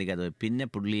ഇറങ്ങി വണ്ടിക്കകത്ത് പോയി. പിന്നെ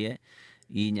പുള്ളിയെ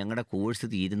ഈ ഞങ്ങളുടെ കോഴ്സ്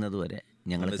തീരുന്നത് വരെ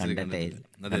ഞങ്ങൾ കണ്ടിട്ടേ.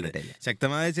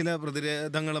 ശക്തമായ ചില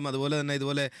പ്രതിരോധങ്ങളും അതുപോലെ തന്നെ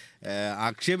ഇതുപോലെ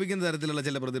ആക്ഷേപിക്കുന്ന തരത്തിലുള്ള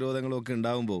ചില പ്രതിരോധങ്ങളും ഒക്കെ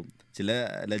ഉണ്ടാകുമ്പോൾ ചില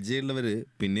ലജ്ജയുള്ളവർ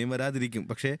പിന്നെയും വരാതിരിക്കും.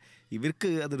 പക്ഷേ ഇവർക്ക്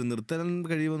അതൊരു നിർത്താൻ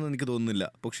കഴിയുമെന്ന് എനിക്ക് തോന്നുന്നില്ല.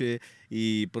 പക്ഷേ ഈ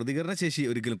പ്രതികരണ ശേഷി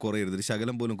ഒരിക്കലും കുറയരുത്, ഒരു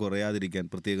ശകലം പോലും കുറയാതിരിക്കാൻ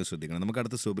പ്രത്യേകം ശ്രദ്ധിക്കണം. നമുക്ക്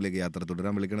അടുത്ത സ്റ്റോപ്പിലേക്ക് യാത്ര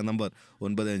തുടരാൻ. വിളിക്കുന്ന നമ്പർ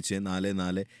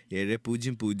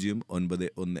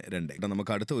 9544700912.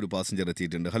 നമുക്ക് അടുത്ത ഒരു പാസഞ്ചർ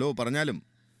എത്തിയിട്ടുണ്ട്. ഹലോ, പറഞ്ഞാലും.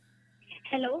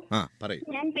 ഹലോ,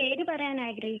 ഞാൻ പേര് പറയാൻ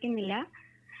ആഗ്രഹിക്കുന്നില്ല.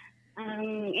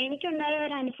 എനിക്കുണ്ടായ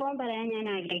ഒരു അനുഭവം പറയാൻ ഞാൻ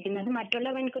ആഗ്രഹിക്കുന്നത് മറ്റുള്ള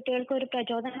പെൺകുട്ടികൾക്ക് ഒരു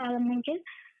പ്രചോദനമാകുന്നെങ്കിൽ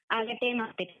ആകട്ടെ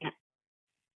എന്നോർത്തിട്ടാണ്.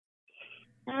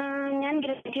 ഞാൻ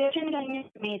ഗ്രാജുവേഷൻ കഴിഞ്ഞ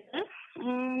സമയത്ത്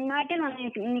നാട്ടിൽ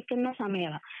നിൽക്കുന്ന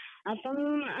സമയമാണ്. അപ്പം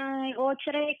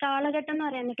ഓച്ചിറ കാളകെട്ട് എന്ന്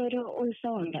പറയുന്നിട്ട് ഒരു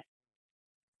ഉത്സവമുണ്ട്.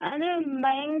 അത്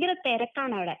ഭയങ്കര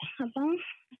തിരക്കാണ് അവിടെ. അപ്പം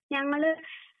ഞങ്ങള്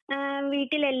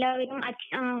വീട്ടിലെല്ലാവരും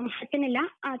അച്ഛനില്ല,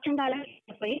 അച്ഛൻ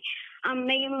കാളകെട്ടിൽ പോയി.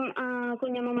 അമ്മയും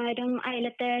കുഞ്ഞമ്മമാരും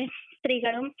അയലത്തെ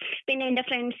സ്ത്രീകളും പിന്നെ എൻ്റെ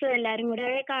ഫ്രണ്ട്സും എല്ലാരും കൂടെ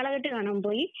കാളകെട്ട് കാണാൻ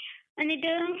പോയി.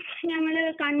 എന്നിട്ട് ഞങ്ങള്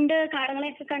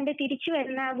കാളകളെയൊക്കെ കണ്ട് തിരിച്ചു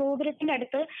വരുന്ന ഗോപുരത്തിന്റെ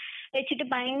അടുത്ത് വെച്ചിട്ട്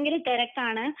ഭയങ്കര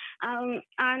തിരക്കാണ്.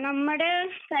 നമ്മുടെ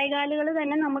കൈകാലുകൾ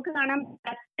തന്നെ നമുക്ക് കാണാൻ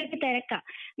അത്രയ്ക്ക് തിരക്കാ.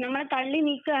 നമ്മളെ തള്ളി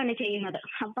നീക്കുകയാണ് ചെയ്യുന്നത്.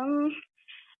 അപ്പം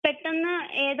പെട്ടെന്ന്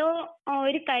ഏതോ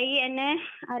ഒരു കൈ എന്നെ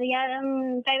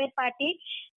കൈവെപ്പാട്ടി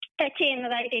ടച്ച്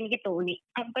ചെയ്യുന്നതായിട്ട് എനിക്ക് തോന്നി.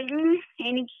 അപ്പോഴും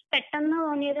എനിക്ക് പെട്ടെന്ന്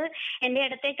തോന്നിയത് എൻ്റെ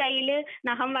ഇടത്തെ കൈയില്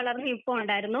നഖം വളർന്ന് ഇപ്പോൾ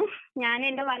ഉണ്ടായിരുന്നു. ഞാൻ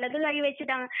എൻ്റെ വലത് കൈ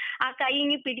വെച്ചിട്ട് ആ കൈ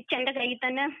ഇനി പിടിച്ച് എൻ്റെ കൈ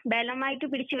തന്നെ ബലമായിട്ട്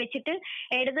പിടിച്ചു വെച്ചിട്ട്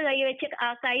ഇടത് കൈ വെച്ച് ആ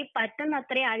കൈ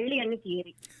പറ്റുന്നത്രയും അള്ളി അങ്ങ്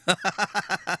കീറി.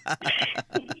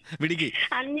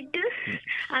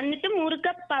 എന്നിട്ട്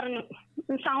മുറുക്കെ പറഞ്ഞു,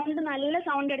 നല്ല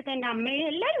സൗണ്ട് എടുത്ത് എന്റെ അമ്മയും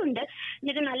എല്ലാരും ഉണ്ട്.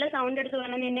 എന്നിട്ട് നല്ല സൗണ്ട് എടുത്ത്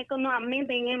പറഞ്ഞു, നിനക്കൊന്നും അമ്മയും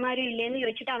പെങ്ങന്മാരും ഇല്ലേന്ന്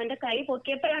ചോദിച്ചിട്ട് അവന്റെ കൈ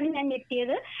പൊക്കിയപ്പോഴാണ് ഞാൻ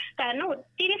ഞെട്ടിയത്. കാരണം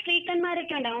ഒത്തിരി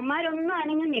ഫ്രീക്കന്മാരൊക്കെ ഉണ്ട്, അവന്മാരൊന്നും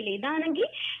അനങ്ങുന്നില്ല. ഇതാണെങ്കിൽ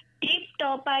ടിപ്പ്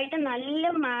ടോപ്പായിട്ട് നല്ല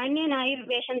മാന്യനായി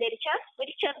വേഷം ധരിച്ച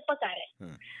ഒരു ചെറുപ്പക്കാരൻ.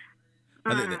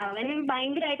 അവന്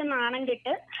ഭയങ്കരമായിട്ട് നാണം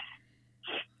കെട്ട്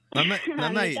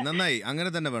നന്നായി. അങ്ങനെ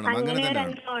തന്നെ വേണം. അങ്ങനെ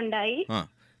ഉണ്ടായി.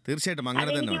 തീർച്ചയായിട്ടും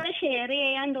അങ്ങനെ തന്നെ ഷെയർ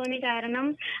ചെയ്യാൻ തോന്നി. കാരണം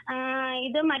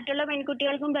ഇത് മറ്റുള്ള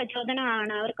പെൺകുട്ടികൾക്കും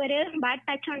പ്രചോദനമാണ്. അവർക്കൊരു ബാഡ്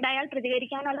ടച്ച് ഉണ്ടായാൽ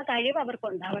പ്രതികരിക്കാനുള്ള കഴിവ് അവർക്ക്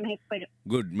ഉണ്ടാവണം എപ്പോഴും.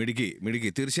 ഗുഡ്, മിടുക്കി.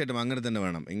 തീർച്ചയായിട്ടും അങ്ങനെ തന്നെ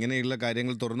വേണം. ഇങ്ങനെയുള്ള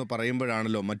കാര്യങ്ങൾ തുറന്നു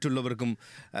പറയുമ്പോഴാണല്ലോ മറ്റുള്ളവർക്കും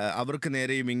അവർക്ക്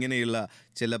നേരെയും ഇങ്ങനെയുള്ള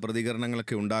ചില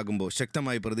പ്രതികരണങ്ങളൊക്കെ ഉണ്ടാകുമ്പോൾ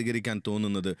ശക്തമായി പ്രതികരിക്കാൻ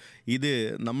തോന്നുന്നത്. ഇത്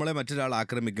നമ്മളെ മറ്റൊരാൾ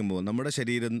ആക്രമിക്കുമ്പോൾ നമ്മുടെ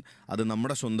ശരീരം അത്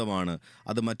നമ്മുടെ സ്വന്തമാണ്,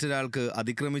 അത് മറ്റൊരാൾക്ക്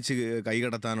അതിക്രമിച്ച്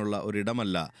കൈകടത്താനുള്ള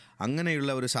ഒരിടമല്ല.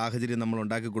 അങ്ങനെയുള്ള ഒരു സാഹചര്യം നമ്മൾ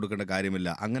ഉണ്ടാക്കി കൊടുക്കേണ്ട കാര്യമില്ല.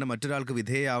 അങ്ങനെ മറ്റൊരാൾക്ക്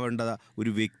വിധേയമാവേണ്ട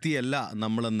ഒരു വ്യക്തിയല്ല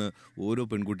നമ്മളെന്ന് ഓരോ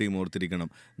പെൺകുട്ടിയും ഓർത്തിരിക്കണം.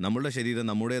 നമ്മളുടെ ശരീരം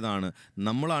നമ്മുടേതാണ്,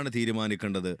 നമ്മളാണ്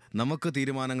തീരുമാനിക്കേണ്ടത്. നമുക്ക്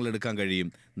തീരുമാനങ്ങൾ എടുക്കാൻ കഴിയും.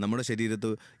 നമ്മുടെ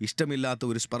ശരീരത്ത് ഇഷ്ടമില്ലാത്ത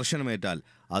ഒരു സ്പർശനമേറ്റാൽ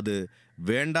അത്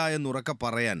വേണ്ട എന്നുറക്കെ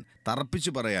പറയാൻ,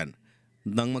 തറപ്പിച്ച് പറയാൻ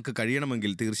നമുക്ക്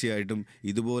കഴിയണമെങ്കിൽ തീർച്ചയായിട്ടും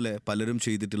ഇതുപോലെ പലരും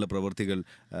ചെയ്തിട്ടുള്ള പ്രവൃത്തികൾ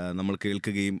നമ്മൾ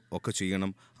കേൾക്കുകയും ഒക്കെ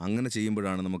ചെയ്യണം. അങ്ങനെ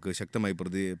ചെയ്യുമ്പോഴാണ് നമുക്ക് ശക്തമായി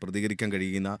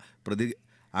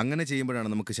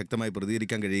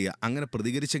പ്രതികരിക്കാൻ കഴിയുക. അങ്ങനെ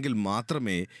പ്രതികരിച്ചെങ്കിൽ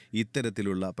മാത്രമേ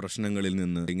ഇത്തരത്തിലുള്ള പ്രശ്നങ്ങളിൽ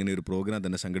നിന്ന് ഇങ്ങനെ ഒരു പ്രോഗ്രാം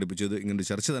തന്നെ സംഘടിപ്പിച്ചത്, ഇങ്ങനെ ഒരു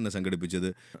ചർച്ച തന്നെ സംഘടിപ്പിച്ചത്.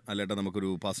 അല്ലേട്ടാ, നമുക്കൊരു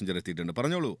പാസഞ്ചർ എത്തിയിട്ടുണ്ട്.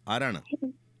 പറഞ്ഞോളൂ, ആരാണ്?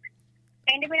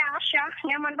 എന്റെ പേര് ആശ,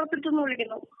 ഞാൻ മണ്ഡലത്തുനിന്ന്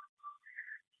വിളിക്കുന്നു.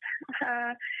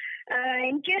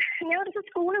 ഞാൻ ഒരു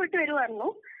സ്കൂൾ വിട്ട് വരുമായിരുന്നു.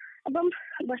 അപ്പം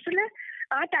ബസ്സിൽ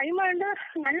ആ ടൈം ആയതുകൊണ്ട്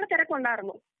നല്ല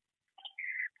തിരക്കുണ്ടായിരുന്നു.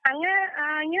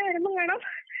 ഇങ്ങനെ വരുമ്പോൾ കാണാം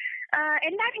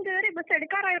എല്ലാരും കയറി ബസ്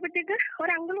എടുക്കാറായപ്പോഴത്തേക്ക്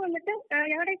ഒരു അങ്കിൾ വന്നിട്ട്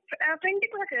ഞങ്ങളുടെ ഫ്രണ്ടിൽ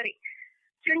കൂടെ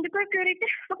കയറിയിട്ട്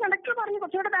അപ്പൊ കണ്ടക്ടർ പറഞ്ഞു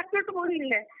കുറച്ചുകൂടെ ബാക്കിലോട്ട്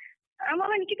പോകുന്നില്ലേ.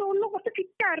 അപ്പം എനിക്ക് തോന്നുന്നു കുറച്ച്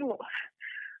ഫിറ്റായിരുന്നു.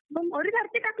 അപ്പം ഒരു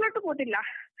തരത്തിൽ ബാക്കിലോട്ട് പോകത്തില്ല.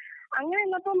 അങ്ങനെ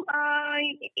വന്നപ്പം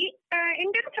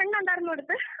എന്റെ ഒരു ഫ്രണ്ട് ഉണ്ടായിരുന്നു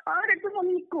അടുത്ത്, ആരുടെ അടുത്ത്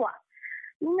വന്ന് നിൽക്കുക.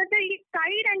 എന്നിട്ട് ഈ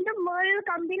കൈ രണ്ടും മേളിൽ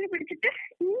കമ്പിയിൽ പിടിച്ചിട്ട്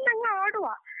ഇന്നങ്ങ്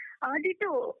ആടിയിട്ട്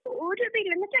ഒരു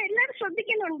ഇതില്ല. എന്നുവെച്ചാൽ എല്ലാവരും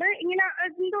ശ്രദ്ധിക്കുന്നുണ്ട് ഇങ്ങനെ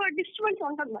എന്തോ ഡിസ്റ്റർബൻസ്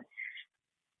ഉണ്ടെന്ന്.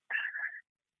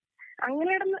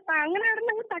 അങ്ങനെ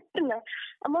കിടന്നങ്ങ് തട്ടുന്നു.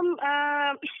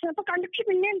 അപ്പൊ കണ്ടക്ടർ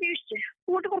പിന്നെയും ദേഷിച്ച്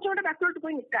കുറച്ചുകൂടെ ബാക്കിലോട്ട്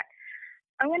പോയി നിൽക്കാൻ.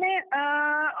 അങ്ങനെ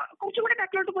കുറച്ചുകൂടെ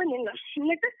ബാക്കിലോട്ട് പോയി നിന്ന്.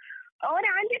 എന്നിട്ട്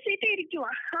ഒരാന്റി സീറ്റിൽ ഇരിക്കുക.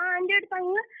 ആ ആന്റി അടുത്ത്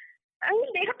അങ്ങ്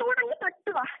ദേഹത്തോടങ്ങ്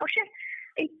തട്ടുക. പക്ഷെ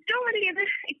ഏറ്റവും വലിയത്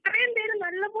ഇത്രയും പേര്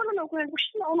നല്ലപോലെ നോക്കുന്നുണ്ട്.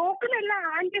 പക്ഷെ നോക്കുന്നില്ല,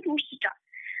 ആന്റിയെ സൂക്ഷിച്ചിട്ടാ.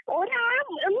 ഒരാളും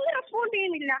ഒന്നും റെസ്പോണ്ട്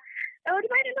ചെയ്യുന്നില്ല.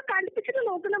 ഒരുമാതിരി എന്തോ കടുപ്പിച്ചിട്ട്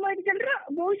നോക്കുന്ന മാതിരി. ചിലർ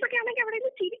ബോയ്സ് ഒക്കെ ആണെങ്കിൽ അവിടെ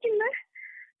നിന്ന് ചിരിക്കുന്നത്.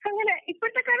 അങ്ങനെ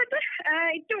ഇപ്പോഴത്തെ കാലത്ത്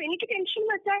ഏറ്റവും എനിക്ക് ടെൻഷൻ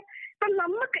എന്ന് വെച്ചാൽ ഇപ്പം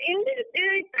നമുക്ക്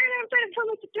ഇത്രയും നേരത്തെ രസം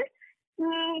വെച്ചിട്ട്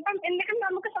ഇപ്പം എന്തെങ്കിലും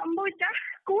നമുക്ക് സംഭവിച്ചാൽ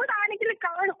കൂടെ ആരെങ്കിലും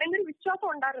കാണും എന്നൊരു വിശ്വാസം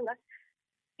ഉണ്ടായിരുന്നത്.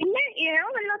 പിന്നെ ഞാൻ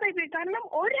വല്ലാതായി പോയി. കാരണം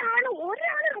ഒരാളും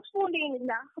റെസ്പോണ്ട്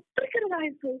ചെയ്യുന്നില്ല. അത്രയ്ക്കൊരു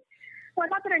കാര്യം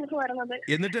വല്ലാത്തൊരു അനുഭവം വരുന്നത്.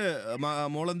 എന്നിട്ട്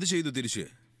മോൾ എന്ത് ചെയ്തു തിരിച്ച്?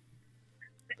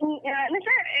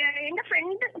 എന്നുവെച്ചാൽ എന്റെ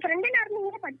ഫ്രണ്ടിനായിരുന്നു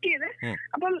ഇങ്ങനെ പറ്റിയത്.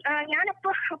 അപ്പം ഞാനപ്പോ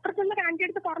അപ്പുറത്തുനിന്ന് ആന്റി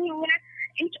അടുത്ത് പറഞ്ഞു, ഇങ്ങനെ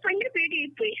എനിക്ക് ഭയങ്കര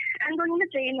പേടിയായിപ്പോയി എന്തോ ഇങ്ങനെ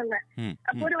ചെയ്യുന്നത്.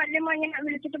 അപ്പൊ ഒരു വല്യമ്മ ഇങ്ങനെ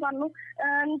വിളിച്ചിട്ട് പറഞ്ഞു,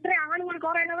 ഇത്ര ആണുങ്ങൾ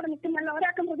കുറെ അവിടെ നിൽക്കുന്നല്ലോ,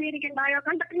 ഒരാൾക്കും പ്രതികരിക്കണ്ടായോ?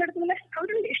 കണ്ടക്ടറിന്റെ അടുത്ത് പിന്നെ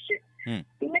അവരും രക്ഷിച്ചു.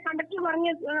 പിന്നെ കണ്ടക്ടർ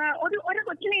പറഞ്ഞ് ഒരു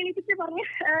കൊച്ചിനെ എണീപ്പിച്ച് പറഞ്ഞ്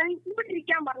ഇവിടെ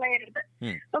ഇരിക്കാൻ പറഞ്ഞ അടുത്ത്.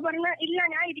 അപ്പൊ പറഞ്ഞ ഇല്ല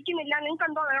ഞാൻ ഇരിക്കുന്നില്ല, നിങ്ങൾക്ക്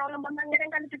എന്തോ വേണമെന്നും പറഞ്ഞ്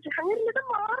അങ്ങനെ കണ്ടിട്ട് അങ്ങനെ ഇത്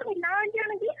മാറുന്നില്ല. ആന്റി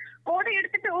ആണെങ്കിൽ ഓടെ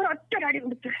എടുത്തിട്ട് ഒരൊറ്റ അടി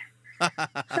കൊടുത്ത്.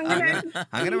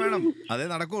 അങ്ങനെ വേണം, അതേ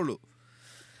നടക്കുള്ളൂ.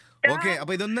 ഓക്കെ,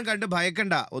 അപ്പൊ ഇതൊന്നും കണ്ടിട്ട്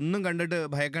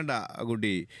ഭയക്കണ്ട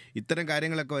കുട്ടി. ഇത്തരം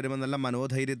കാര്യങ്ങളൊക്കെ വരുമ്പോൾ നല്ല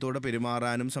മനോധൈര്യത്തോടെ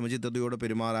പെരുമാറാനും സമചിത്തതയോടെ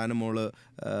പെരുമാറാനും മോള്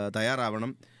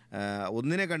തയ്യാറാവണം.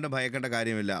 ഒന്നിനെ കണ്ട് ഭയക്കേണ്ട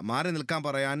കാര്യമില്ല. മാറി നിൽക്കാൻ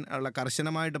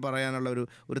കർശനമായിട്ട് പറയാനുള്ള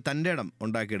ഒരു തൻ്റെ ഇടം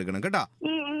ഉണ്ടാക്കിയെടുക്കണം കേട്ടോ.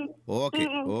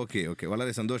 ഓക്കെ,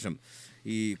 വളരെ സന്തോഷം.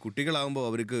 ഈ കുട്ടികളാകുമ്പോൾ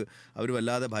അവർ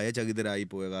വല്ലാതെ ഭയചകിതരായി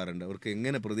പോകാറുണ്ട്. അവർക്ക്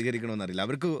എങ്ങനെ പ്രതികരിക്കണമെന്നറിയില്ല.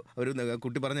 ഒരു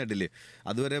കുട്ടി പറഞ്ഞിട്ടില്ലേ,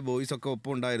 അതുവരെ ബോയ്സ് ഒക്കെ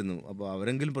ഒപ്പം ഉണ്ടായിരുന്നു. അപ്പോൾ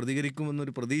അവരെങ്കിലും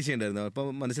പ്രതികരിക്കുമെന്നൊരു പ്രതീക്ഷയുണ്ടായിരുന്നു.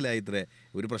 അപ്പം മനസ്സിലായി, ഇത്രേ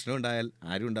ഒരു പ്രശ്നം ഉണ്ടായാൽ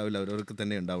ആരും ഉണ്ടാവില്ല, അവരവർക്ക്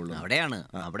തന്നെ ഉണ്ടാവുള്ളൂ.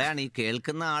 അവിടെയാണ് ഈ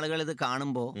കേൾക്കുന്ന ആളുകൾ ഇത്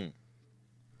കാണുമ്പോൾ.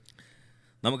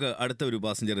 നമുക്ക് അടുത്ത ഒരു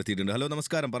പാസഞ്ചർ എത്തിയിട്ടുണ്ട്. ഹലോ,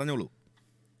 നമസ്കാരം, പറഞ്ഞോളൂ.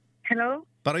 ഹലോ,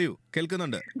 പറയൂ,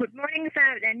 കേൾക്കുന്നുണ്ട്. Good morning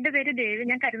sir. എന്റെ പേര് ദേവി,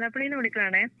 ഞാൻ കരുനാപ്പള്ളിയിൽ നിന്ന്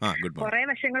വിളിക്കുകയാണേ. കുറെ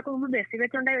വർഷങ്ങൾക്ക് മുമ്പ് ബസ്സിൽ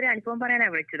വെച്ചുണ്ടായ ഒരു അനുഭവം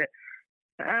പറയാനാണ് വിളിച്ചത്.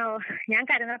 ഞാൻ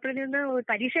കരുനാഗപ്പള്ളിയിൽ നിന്ന്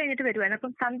പരീക്ഷ കഴിഞ്ഞിട്ട് വരുവായിരുന്നു.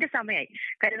 അപ്പം സന്ധ്യ സമയമായി.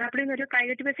 കരുനാഗപ്പള്ളിയിൽ നിന്ന് ഒരു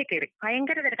പ്രൈവറ്റ് ബസ്സിൽ കയറി.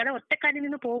 ഭയങ്കര തിരക്ക്. അത് ഒറ്റക്കാലിൽ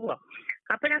നിന്ന് പോകുക.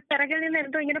 അപ്പൊ ഞാൻ പിറകിൽ നിന്ന്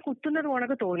എന്തോ ഇങ്ങനെ കുത്തുന്നത്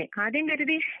ഉണക്ക് തോന്നി. ആദ്യം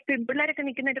കരുതി പിള്ളേരൊക്കെ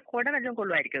നിൽക്കുന്നതിന്റെ കുട വല്ലതും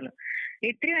കൊള്ളുമായിരിക്കുന്നു.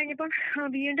 ഇത്തിരി കഴിഞ്ഞപ്പം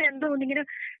വീണ്ടും എന്തോ ഒന്നിങ്ങനെ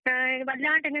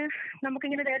വല്ലാണ്ടിങ്ങനെ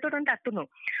നമുക്കിങ്ങനെ ദേഹത്തോട്ടൊന്ന് തട്ടുന്നു.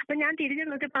 അപ്പൊ ഞാൻ തിരിഞ്ഞു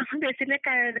നോക്കിയപ്പോൾ ബസ്സിലെ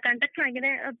കണ്ടക്ടർ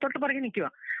ഇങ്ങനെ തൊട്ട് പുറകെ നിൽക്കുക.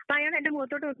 അപ്പൊ അയാൾ എന്റെ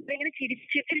മുഖത്തോട്ട് ഇങ്ങനെ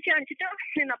തിരിച്ച് കാണിച്ചിട്ട്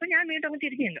നിന്നു. അപ്പൊ ഞാൻ വീണ്ടും അങ്ങ്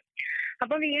തിരിഞ്ഞു നിന്നു.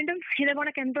 അപ്പൊ വീണ്ടും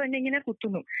ഇതേപോണക്ക് എന്തോ എന്നെ ഇങ്ങനെ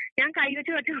കുത്തുന്നു. ഞാൻ കൈ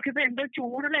വെച്ച് തട്ടി നോക്കിയപ്പോ എന്തോ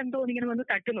ചൂടുള്ള എന്തോ ഇങ്ങനെ വന്ന്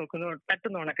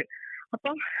തട്ടുന്നു ഉണക്ക്.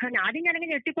 അപ്പം ആദ്യം ഞാനങ്ങനെ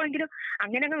ഞെട്ടിപ്പോയെങ്കിലും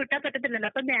അങ്ങനെ അങ്ങ് വിട്ടാൽ പറ്റത്തില്ലല്ലോ.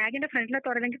 അപ്പൊ ബാഗിന്റെ ഫ്രണ്ടിലെ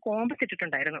തുറന്നെങ്കിൽ കോമ്പസ്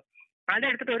ഇട്ടിട്ടുണ്ടായിരുന്നു.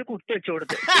 അതെടുത്തിട്ട് ഒരു കുത്ത് വെച്ചു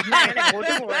കൊടുത്ത്. പിന്നെ അയാൾ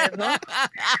എങ്ങോട്ട് പോയായിരുന്നു,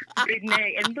 പിന്നെ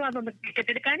എന്തുവാന്നൊന്നും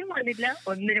ടിക്കറ്റ് എടുക്കാനും വന്നില്ല,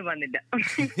 ഒന്നിനും വന്നില്ല.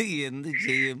 എന്ത്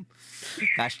ചെയ്യും?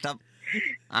 കഷ്ടം.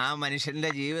 ആ മനുഷ്യന്റെ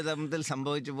ജീവിതത്തിൽ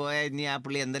സംഭവിച്ചു പോയാൽ ഇനി ആ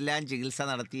പുള്ളി എന്തെല്ലാം ചികിത്സ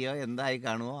നടത്തിയോ എന്തായി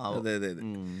കാണുമോ?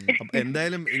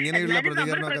 എന്തായാലും ഇങ്ങനെയുള്ള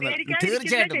പ്രതികരണമൊക്കെ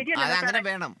തീർച്ചയായിട്ടും അതങ്ങനെ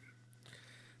വേണം.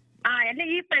 അല്ല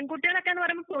ഈ പെൺകുട്ടികളൊക്കെ എന്ന്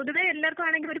പറയുമ്പോൾ പൊതുവെ എല്ലാവർക്കും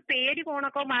ആണെങ്കിൽ ഒരു പേടി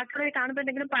പോണക്കോ ബാക്കിയുള്ളവരെ കാണുമ്പോൾ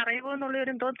എന്തെങ്കിലും പറയുമോ എന്നുള്ള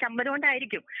ഒരു എന്തോ ചമ്മലം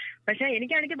കൊണ്ടായിരിക്കും. പക്ഷെ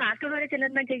എനിക്കാണെങ്കിൽ ബാക്കിയുള്ളവരെ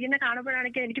ചിലർ ചെയ്യുന്ന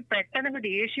കാണുമ്പോഴാണെങ്കിൽ എനിക്ക് പെട്ടെന്ന്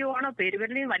ദേഷ്യമാണോ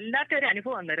പെരുവരലിന് വല്ലാത്തൊരു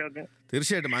അനുഭവം അന്നേരം.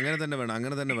 തീർച്ചയായിട്ടും അങ്ങനെ തന്നെ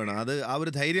വേണം. അത് ആ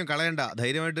ഒരു ധൈര്യം കളയണ്ട,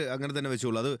 ധൈര്യമായിട്ട് അങ്ങനെ തന്നെ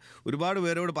വെച്ചോളൂ. അത് ഒരുപാട്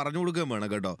പേരോട് പറഞ്ഞു കൊടുക്കുകയും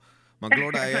വേണം കേട്ടോ.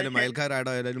 മക്കളോടായാലും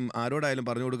അയൽക്കാരോടായാലും ആരോടായാലും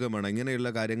പറഞ്ഞു കൊടുക്കുകയും വേണം. ഇങ്ങനെയുള്ള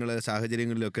കാര്യങ്ങൾ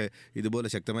സാഹചര്യങ്ങളിലൊക്കെ ഇതുപോലെ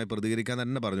ശക്തമായി പ്രതികരിക്കാൻ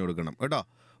തന്നെ പറഞ്ഞു കൊടുക്കണം കേട്ടോ.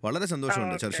 വളരെ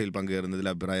സന്തോഷമുണ്ട് ചർച്ചയിൽ പങ്കുചേർന്നതിൽ,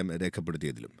 അഭിപ്രായം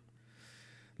രേഖപ്പെടുത്തിയതിലും.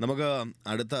 നമുക്ക്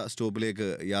അടുത്ത സ്റ്റോപ്പിലേക്ക്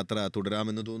യാത്ര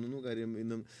തുടരാമെന്ന് തോന്നുന്നു. കാര്യം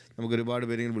ഇന്നും നമുക്ക് ഒരുപാട്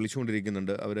പേരെങ്കിലും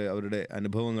വിളിച്ചുകൊണ്ടിരിക്കുന്നുണ്ട്. അവരുടെ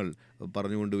അനുഭവങ്ങൾ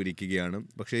പറഞ്ഞുകൊണ്ടിരിക്കുകയാണ്.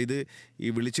 പക്ഷേ ഇത് ഈ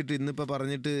വിളിച്ചിട്ട് ഇന്നിപ്പോൾ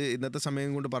പറഞ്ഞിട്ട് ഇന്നത്തെ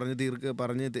സമയം കൊണ്ട്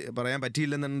പറയാൻ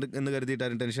പറ്റിയില്ലെന്ന് കരുതിയിട്ട്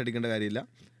ആരും ടെൻഷൻ അടിക്കേണ്ട കാര്യമില്ല.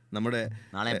 നമ്മുടെ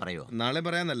നാളെ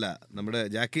പറയാമെന്നല്ല, നമ്മുടെ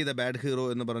ജാക്കി ദ ബാഡ് ഹീറോ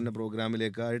എന്ന് പറഞ്ഞ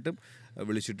പ്രോഗ്രാമിലേക്കായിട്ടും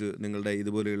വിളിച്ചിട്ട് നിങ്ങളുടെ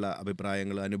ഇതുപോലെയുള്ള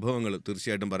അഭിപ്രായങ്ങൾ, അനുഭവങ്ങൾ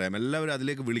തീർച്ചയായിട്ടും പറയാം. എല്ലാവരും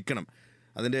അതിലേക്ക് വിളിക്കണം.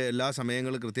 അതിൻ്റെ എല്ലാ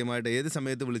സമയങ്ങളും കൃത്യമായിട്ട് ഏത്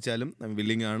സമയത്ത് വിളിച്ചാലും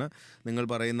വില്ലിംഗ് ആണ്. നിങ്ങൾ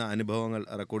പറയുന്ന അനുഭവങ്ങൾ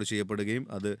റെക്കോർഡ് ചെയ്യപ്പെടുകയും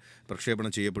അത്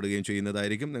പ്രക്ഷേപണം ചെയ്യപ്പെടുകയും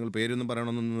ചെയ്യുന്നതായിരിക്കും. നിങ്ങൾ പേരൊന്നും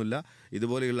പറയണമെന്നൊന്നുമില്ല.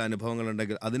 ഇതുപോലെയുള്ള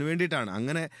അനുഭവങ്ങളുണ്ടെങ്കിൽ അതിനു വേണ്ടിയിട്ടാണ്,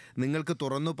 അങ്ങനെ നിങ്ങൾക്ക്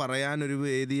തുറന്നു പറയാനൊരു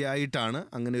വേദിയായിട്ടാണ്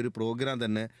അങ്ങനെ ഒരു പ്രോഗ്രാം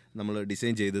തന്നെ നമ്മൾ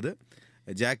ഡിസൈൻ ചെയ്തത്.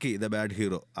 ജാക്കി ദ ബാഡ്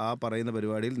ഹീറോ ആ പറയുന്ന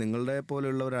പരിപാടിയിൽ നിങ്ങളുടെ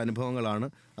പോലെയുള്ളവരുടെ അനുഭവങ്ങളാണ്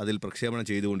അതിൽ പ്രക്ഷേപണം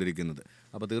ചെയ്തുകൊണ്ടിരിക്കുന്നത്.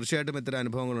 അപ്പോൾ തീർച്ചയായിട്ടും ഇത്തരം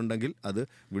അനുഭവങ്ങളുണ്ടെങ്കിൽ അത്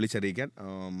വിളിച്ചറിയിക്കാൻ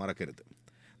മറക്കരുത്.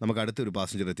 നമുക്ക് അടുത്തൊരു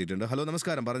പാസഞ്ചർ എത്തിയിട്ടുണ്ട്. ഹലോ,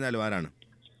 നമസ്കാരം. പറഞ്ഞാലും ആരാണ്?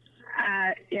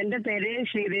 എന്റെ പേര്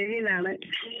ശ്രീദേവി എന്നാണ്.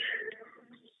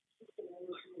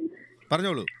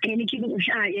 പറഞ്ഞോളൂ.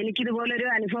 എനിക്കിതുപോലൊരു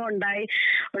അനുഭവം ഉണ്ടായി.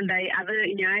 അത്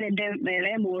ഞാൻ എന്റെ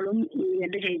ഇളയ മോളും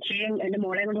എന്റെ ചേച്ചിയും എന്റെ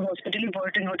മോളെ കൊണ്ട് ഹോസ്പിറ്റലിൽ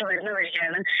പോയിട്ട് ഇങ്ങോട്ട് വരുന്ന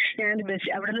വഴിക്കാണ്. ഞാൻ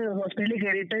അവിടെ നിന്ന് ഹോസ്പിറ്റലിൽ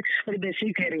കയറിയിട്ട് ഒരു ബസ്സിൽ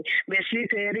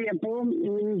കയറിയപ്പോൾ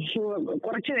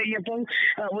കുറച്ച് കഴിഞ്ഞപ്പോൾ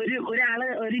ഒരാള്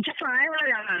പ്രായമുള്ള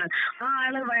ഒരാളാണ്. ആ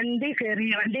ആള് വണ്ടി കയറി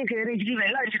ഇച്ചിരി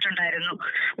വെള്ളം അടിച്ചിട്ടുണ്ടായിരുന്നു.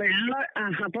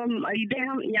 അപ്പം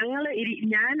ഇദ്ദേഹം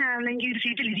ഞാനാണെങ്കിൽ ഒരു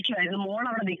സീറ്റിൽ ഇരിക്കുമായിരുന്നു, മോൾ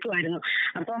അവിടെ നിൽക്കുമായിരുന്നു.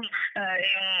 അപ്പം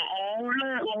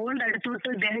മോളുടെ അടുത്തോട്ട്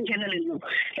ഇദ്ദേഹം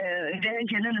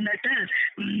ചെന്ന് നിന്നിട്ട്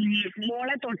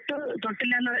മോളെ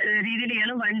തൊട്ടില്ല എന്ന രീതിയിൽ ഇയാൾ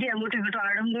വണ്ടി അങ്ങോട്ടും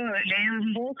ഇങ്ങോട്ടും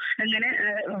ലേയുമ്പോ അങ്ങനെ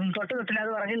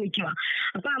തൊട്ടില്ലാന്ന് പറഞ്ഞ് നിൽക്കുക.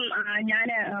 അപ്പം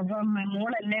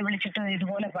മോൾ എന്നെ വിളിച്ചിട്ട്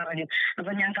ഇതുപോലെ പറഞ്ഞു.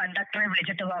 അപ്പൊ ഞാൻ കണ്ടക്ടറെ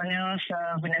വിളിച്ചിട്ട് പറഞ്ഞു,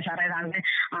 പിന്നെ സാറേ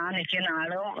ആ നിൽക്കുന്ന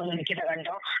ആളോ നിൽക്കുന്ന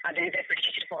കണ്ടോ, അദ്ദേഹത്തെ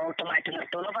പിടിച്ചിട്ട് പുറകോട്ട് മാറ്റി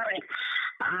നിർത്തുമെന്ന് പറഞ്ഞു.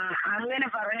 അങ്ങനെ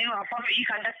പറഞ്ഞു. അപ്പം ഈ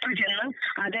കണ്ടക്ടർ ചെന്ന്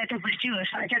അദ്ദേഹത്തെ പിടിച്ച്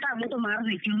ചേട്ടാ അങ്ങോട്ട് മാറി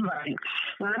നിൽക്കുമെന്ന്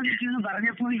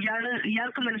പറഞ്ഞപ്പോൾ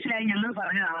ഇയാൾക്ക് മനസ്സിലായി ഞങ്ങൾ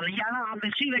പറഞ്ഞതാണ്. ഇയാൾ ആ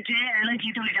ബസ്സിൽ വെച്ചേ അയാളെ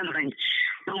ചീത്ത വിളിക്കാൻ തുടങ്ങി.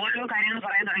 ഓരോ കാര്യങ്ങൾ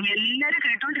പറയാൻ തുടങ്ങി. എല്ലാവരും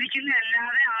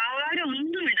കേട്ടോണ്ടിരിക്കുന്നതല്ലാതെ ആരും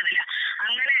ഒന്നും ഇടുന്നില്ല.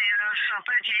 അങ്ങനെ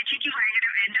അപ്പൊ ചേച്ചിക്ക്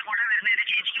എന്റെ കൂടെ വരുന്നതിന്റെ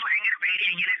ചേച്ചിക്ക് ഭയങ്കര പേടി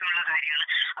ഇങ്ങനെയൊക്കെയുള്ള കാര്യങ്ങൾ.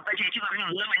 അപ്പൊ ചേച്ചി പറഞ്ഞു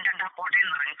ഒന്നും മിണ്ടണ്ട പോട്ടെ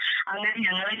എന്ന് പറഞ്ഞു. അങ്ങനെ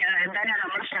ഞങ്ങൾ എന്തായാലും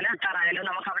നമ്മുടെ സ്ഥലം എത്താറായാലും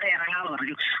നമുക്ക് അവിടെ ഇറങ്ങാന്ന്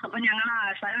പറഞ്ഞു. അപ്പൊ ഞങ്ങൾ ആ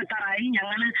സ്ഥലം എത്താറായി.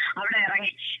 ഞങ്ങൾ അവിടെ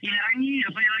ഇറങ്ങി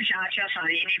അപ്പൊ ഞങ്ങൾ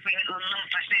ആശ്വാസമായി. ഇനിയിപ്പോ ഒന്നും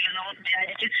പ്രശ്നമില്ലെന്നോ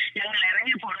വിചാരിച്ച് ഞങ്ങൾ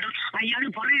ഇറങ്ങിയപ്പോൾ അയാൾ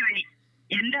പുറകെ ഇറങ്ങി.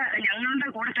 ഞങ്ങളുടെ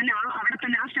കൂടെ തന്നെ അവിടെ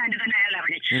തന്നെ ആ സ്റ്റാൻഡിൽ തന്നെ അയാൾ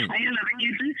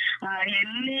ഇറങ്ങിയിട്ട്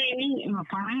എന്നെ ഇനി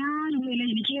പറയാനൊന്നുമില്ല,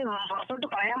 എനിക്ക് പുറത്തോട്ട്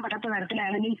പറയാൻ പറ്റാത്ത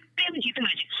തരത്തിലാണ് നിത്യം ചീത്ത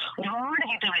വിളിച്ചു, ഒരുപാട്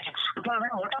ചീത്ത വിളിച്ചു. അപ്പൊ അവിടെ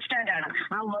ഓട്ടോ സ്റ്റാൻഡാണ്.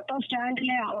 ആ ഓട്ടോ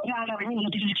സ്റ്റാൻഡിലെ ഒരാൾ ഇറങ്ങി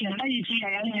വന്നിട്ട് ചോദിച്ചു, എന്താ ചേച്ചി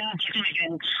അയാൾ ഞാൻ ചീത്ത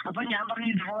വിളിക്കുന്നു. അപ്പൊ ഞാൻ പറഞ്ഞു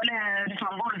ഇതുപോലെ ഒരു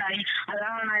സംഭവം ഉണ്ടായി,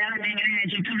 അതാണ് അയാൾ എന്നെ ഇങ്ങനെ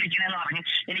ചീത്ത വിളിക്കുന്നതെന്ന് പറഞ്ഞു.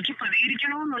 എനിക്ക്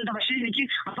പ്രതികരിക്കണമെന്നുണ്ട്, പക്ഷെ എനിക്ക്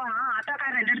അപ്പൊ ആ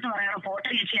ആട്ടോക്കാരൻ എന്റെ അടുത്ത് പറയണം പോട്ടെ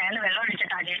ചേച്ചി അയാൾ വെള്ളം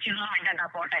അടിച്ചിട്ടാ, ചേച്ചി ഒന്നും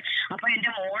വേണ്ട പോട്ടെ. അപ്പൊ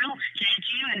എന്റെ മോളും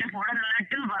ചേച്ചിയും എന്റെ കൂടെ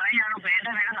നിന്നിട്ട് പറയാണ് വേണ്ട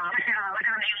നാളെ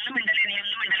നീ ഒന്നും മിണ്ടല്ലേ.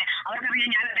 അവർക്കറിയാം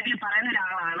ഞാൻ എന്തെങ്കിലും പറയുന്ന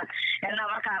ഒരാളാണ് എന്ന്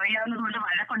അവർക്ക് അറിയാവുന്നത് കൊണ്ട്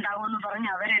വഴക്കുണ്ടാവുമെന്ന് പറഞ്ഞ്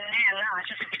അവരെന്നെ ഞങ്ങൾ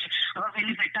ആശ്വസിപ്പിച്ചു. അപ്പൊ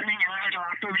പിന്നെ പെട്ടെന്ന് ഞങ്ങളൊരു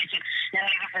ഓട്ടോ വിളിച്ച്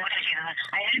ഞങ്ങൾ ഇത് പോലെ ചെയ്തത്.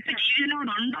 അയാളിപ്പോ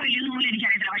ജീവനോടുണ്ടോ ഇല്ലെന്ന് പോലും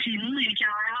എനിക്കറിയത്തില്ല. പക്ഷെ ഇന്നും എനിക്ക്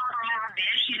അയാളോടുള്ള ആ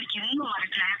ദേഷ്യം എനിക്ക് ഇന്നും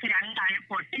മാറിയിട്ടില്ല. അയാൾക്ക് 2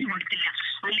 അഴുപ്പുണ്ട്.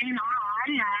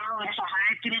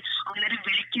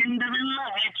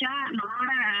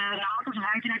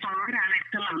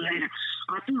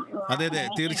 അതെ അതെ,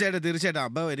 തീർച്ചയായിട്ടും.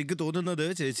 അപ്പൊ എനിക്ക് തോന്നുന്നത്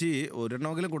ചേച്ചി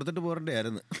ഒരെണ്ണമെങ്കിലും കൊടുത്തിട്ട്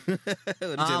പോരണ്ടായിരുന്നു.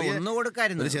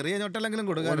 ഒരു ചെറിയ ഞൊട്ടല്ലെങ്കിലും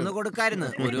കൊടുക്കായിരുന്നു.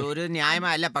 ഒരു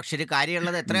ന്യായമല്ല. പക്ഷെ ഒരു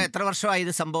കാര്യമുള്ളത് എത്ര വർഷമായി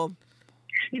ഇത് സംഭവം?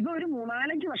 ഇപ്പൊ ഒരു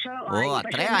 3-4 വർഷം.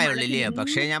 അത്രേ ആയുള്ളില്ലേ?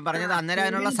 പക്ഷേ ഞാൻ പറഞ്ഞത് അന്നേരം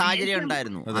അതിനുള്ള സാഹചര്യം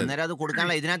ഉണ്ടായിരുന്നു. അന്നേരം അത്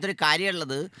കൊടുക്കാനുള്ള. ഇതിനകത്തൊരു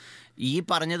കാര്യമുള്ളത്, ഈ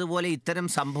പറഞ്ഞതുപോലെ ഇത്തരം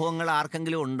സംഭവങ്ങൾ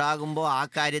ആർക്കെങ്കിലും ഉണ്ടാകുമ്പോൾ ആ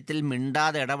കാര്യത്തിൽ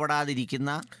മിണ്ടാതെ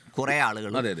ഇടപെടാതിരിക്കുന്ന കുറെ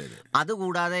ആളുകൾ.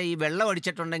 അതുകൂടാതെ ഈ വെള്ളം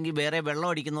അടിച്ചിട്ടുണ്ടെങ്കിൽ വേറെ വെള്ളം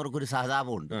അടിക്കുന്നവർക്കൊരു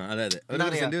സഹതാപമുണ്ട്,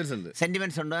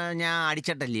 സെന്റിമെന്റ്സ് ഉണ്ട്. ഞാൻ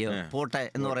അടിച്ചിട്ടല്ലയോ പോട്ടെ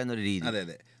എന്ന് പറയുന്ന ഒരു രീതി.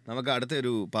 അതെ. നമുക്ക്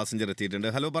അടുത്തൊരു പാസഞ്ചർ എത്തിയിട്ടുണ്ട്.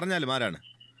 ഹലോ, പറഞ്ഞാലും ആരാണ്?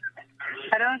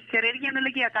 ഹലോ,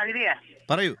 ചെറിയ കവിതയാ.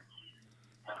 പറയൂ.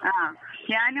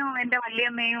 ഞാനും എന്റെ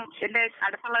വല്യമ്മയും എന്റെ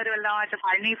അടുത്തുള്ളവരുമെല്ലാമായിട്ട്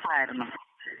പഴനീപ്പായിരുന്നു.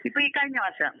 ഇപ്പൊ ഈ കഴിഞ്ഞ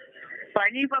വർഷം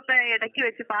പഴനീപ്പൊക്കെ ഇടയ്ക്ക്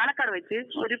വെച്ച് പാലക്കാട് വെച്ച്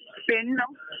ഒരു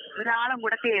പെണ്ണും ഒരാളും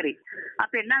കൂടെ കയറി. ആ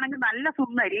പെണ്ണാണെങ്കിൽ നല്ല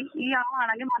സുന്ദരി, ഈ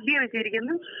ആളാണെങ്കിൽ മദ്യ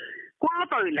വെച്ചിരിക്കുന്നു,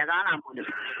 കുഴപ്പമില്ല കാണാൻ പോലും,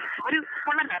 ഒരു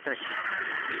കൊള്ളക്കാത്ത.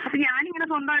 അപ്പൊ ഞാനിങ്ങനെ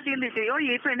സ്വന്തമായിട്ട് ചിന്തിച്ചോ,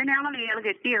 ഈ പെണ്ണിനെയാണല്ലോ ഇയാൾ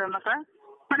കെട്ടിയതെന്നൊക്കെ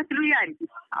മനസ്സിൽ വിചാരിച്ചു.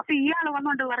 അപ്പൊ ഇയാൾ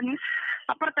വന്നോണ്ട് പറഞ്ഞ്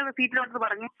അപ്പുറത്തെ സീറ്റിലോട്ട്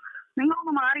പറഞ്ഞു,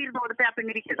 നിങ്ങളൊന്ന് മാറിയിരുന്ന് കൊടുത്തേ ആ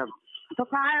പെണ്ണിരിക്കട്ടെന്ന്. അപ്പൊ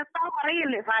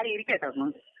പറയല്ലേ സാരി ഇരിക്കട്ടെന്ന്.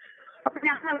 അപ്പൊ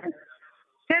ഞങ്ങൾ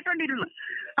കേട്ടോണ്ടിരുന്നു.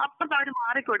 അപ്പുറത്ത് അവര്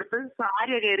മാറിക്കൊടുത്ത്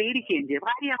സാരി കയറിയിരിക്കുകയും ചെയ്തു.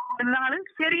 ഭാര്യ ആള്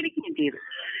കയറിയിരിക്കുകയും ചെയ്തു.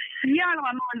 ഇയാൾ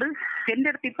വന്നുകൊണ്ട് എന്റെ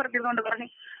അടുത്ത് ഇപ്പുറത്തിരുന്നോണ്ട് പറഞ്ഞ്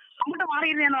അങ്ങോട്ട്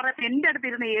മാറിയിരുന്നേന്ന് പറഞ്ഞപ്പോ എന്റെ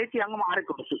അടുത്തിരുന്ന് ചേച്ചി അങ്ങ്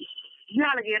മാറിക്കൊടുത്തു.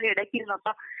 ഇയാൾ കയറി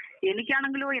ഇടയ്ക്കിരുന്നപ്പോ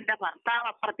എനിക്കാണെങ്കിലോ എന്റെ ഭർത്താവ്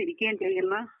അപ്പുറത്തിരിക്കുകയും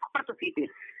ചെയ്യുന്നു, അപ്പുറത്തെ സീറ്റിൽ.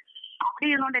 അവിടെ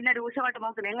ഇരുന്നോണ്ട് എന്നെ രൂക്ഷമായിട്ട്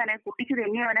നോക്കുന്നത്, എങ്ങനെ കുട്ടിക്ക്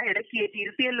എങ്ങനെയോ ഇടയ്ക്ക് കയറ്റി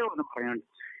ഇരുത്തിയല്ലോ എന്ന് പറഞ്ഞോണ്ട്.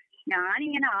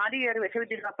 ഞാനിങ്ങനെ ആദ്യം കയറി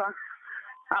വിഷമിച്ചിരുന്നപ്പോ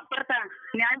അപ്പുറത്തെ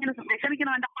ഞാനിങ്ങനെ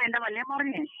വിഷമിക്കുന്ന കണ്ടപ്പോ എന്റെ വല്യമ്മ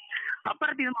പറഞ്ഞേ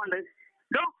അപ്പുറത്തിരുന്നോണ്ട്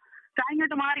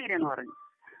ഇങ്ങോട്ട് മാറിയിരുന്ന് പറഞ്ഞു.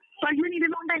 അപ്പൊ ഇങ്ങനെ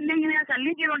ഇരുന്നോണ്ട് എന്നെ ഇങ്ങനെ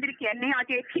ശല്യം ചെയ്തോണ്ടിരിക്കുക, എന്നെ ആ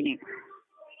ചേച്ചിനെ.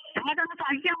 ഞങ്ങൾക്കങ്ങ്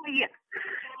സഹിക്കാൻ വയ്യ.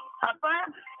 അപ്പൊ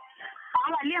ആ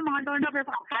വല്യമ്മ കണ്ടോണ്ട്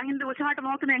ഭർത്താവിന് ദൂഷമായിട്ട്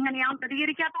നോക്കുന്നത് എങ്ങനെയാ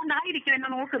പ്രതികരിക്കാത്തോണ്ടായിരിക്കും എന്നെ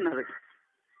നോക്കുന്നത്.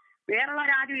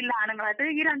 വേറുള്ളവരാരും ഇല്ല ആണുങ്ങളായിട്ട്,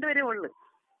 ഈ രണ്ടുപേരേ ഉള്ളു.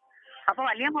 അപ്പൊ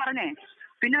വല്യമ്മ പറഞ്ഞേ,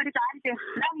 പിന്നെ ഒരു കാര്യം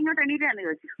ഇങ്ങോട്ട് എണീറ്റാന്ന്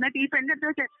ചോദിച്ചു. എന്നിട്ട് ഈ പെണ്ണെടുത്ത്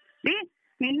വെച്ച്,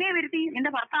 നിന്നെ വരുത്തി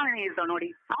നിന്റെ ഭർത്താവിനെ ഇരുത്തോണോടി,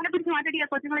 അവനെ പിടിച്ച് മാറ്റടി, ആ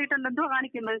കൊച്ചുങ്ങളെ ഇട്ടുണ്ട് എന്തോ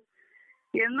കാണിക്കുന്നത്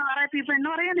എന്ന് പറയപ്പോ ഈ പെണ്ണ്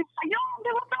പറയാന്, അയ്യോ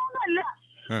എന്റെ ഭർത്താവൊന്നും അല്ല,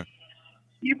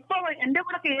 ഇപ്പൊ എന്റെ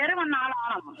കൂടെ കയറി വന്ന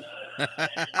ആളാണെന്ന്.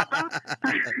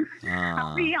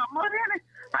 അപ്പൊ ഈ അമ്മ പറയാണ്,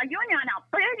 അയ്യോ ഞാൻ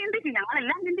അപ്പഴേ ചിന്തിക്കും,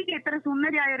 ഞങ്ങളെല്ലാം ചിന്തിക്കും ഇത്ര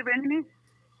സുന്ദരിയായ ഒരു പെണ്ണിന്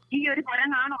ഈ ഒരു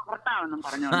പരങ്ങാണോ ഭർത്താവെന്നും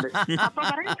പറഞ്ഞോണ്ട്. അപ്പൊ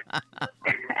പറയും,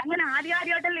 അങ്ങനെ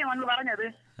ആദ്യമായിട്ടല്ലേ വന്ന് പറഞ്ഞത്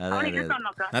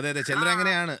അവളിരുത്തോന്നൊക്കെ. അതെ,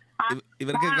 ചിലരങ്ങനെയാണ്.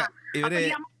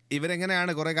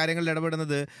 ഇവരെങ്ങനെയാണ് കുറെ കാര്യങ്ങളിൽ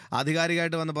ഇടപെടുന്നത്,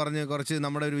 ആധികാരികമായിട്ട് വന്ന് പറഞ്ഞ് കുറച്ച്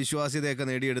നമ്മുടെ ഒരു വിശ്വാസ്യതയൊക്കെ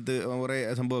നേടിയെടുത്ത് കുറെ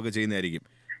സംഭവമൊക്കെ ചെയ്യുന്നതായിരിക്കും.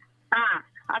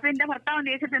 അപ്പൊ എന്റെ ഭർത്താവ്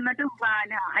ദേശത്ത് എന്നിട്ടും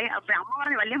അമ്മ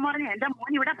പറഞ്ഞു, വല്യമ്മ പറഞ്ഞു, എന്റെ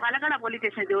മോൻ ഇവിടെ പാലക്കാട് പോലീസ്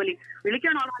സ്റ്റേഷൻ ജോലി,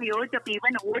 വിളിക്കണോളാന്ന് ചോദിച്ചപ്പോ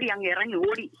ഇവൻ ഓടി അങ്ങ് ഇറങ്ങി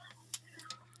ഓടി.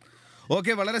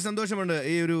 ഓക്കെ, വളരെ സന്തോഷമുണ്ട്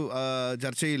ഈ ഒരു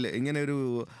ചർച്ചയിൽ ഇങ്ങനെ ഒരു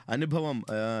അനുഭവം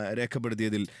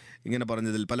രേഖപ്പെടുത്തിയതിൽ, ഇങ്ങനെ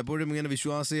പറഞ്ഞതിൽ. പലപ്പോഴും ഇങ്ങനെ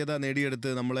വിശ്വാസ്യത നേടിയെടുത്ത്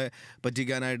നമ്മളെ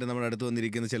പറ്റിക്കാനായിട്ട് നമ്മുടെ അടുത്ത്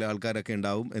വന്നിരിക്കുന്ന ചില ആൾക്കാരൊക്കെ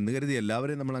ഉണ്ടാവും എന്ന് കരുതി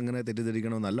എല്ലാവരെയും നമ്മൾ അങ്ങനെ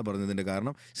തെറ്റിദ്ധരിക്കണമെന്നല്ല പറഞ്ഞതിൻ്റെ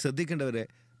കാരണം. ശ്രദ്ധിക്കേണ്ടവരെ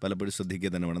പലപ്പോഴും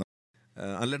ശ്രദ്ധിക്കുക തന്നെ വേണം.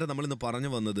 അല്ലട്ടെ, നമ്മളിന്ന് പറഞ്ഞു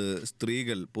വന്നത്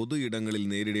സ്ത്രീകൾ പൊതു ഇടങ്ങളിൽ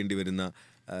നേരിടേണ്ടി വരുന്ന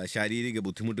ശാരീരിക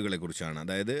ബുദ്ധിമുട്ടുകളെക്കുറിച്ചാണ്.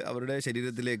 അതായത് അവരുടെ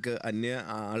ശരീരത്തിലേക്ക് അന്യ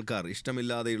ആൾക്കാർ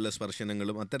ഇഷ്ടമില്ലാതെയുള്ള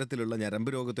സ്പർശനങ്ങളും അത്തരത്തിലുള്ള ഞരമ്പ്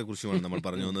രോഗത്തെക്കുറിച്ചുമാണ് നമ്മൾ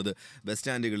പറഞ്ഞു വന്നത്. ബസ്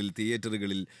സ്റ്റാൻഡുകളിൽ,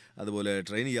 തിയേറ്ററുകളിൽ, അതുപോലെ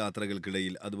ട്രെയിൻ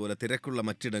യാത്രകൾക്കിടയിൽ, അതുപോലെ തിരക്കുള്ള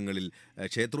മറ്റിടങ്ങളിൽ,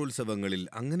 ക്ഷേത്രോത്സവങ്ങളിൽ,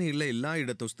 അങ്ങനെയുള്ള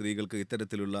എല്ലായിടത്തും സ്ത്രീകൾക്ക്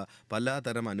ഇത്തരത്തിലുള്ള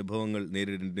പലതരം അനുഭവങ്ങൾ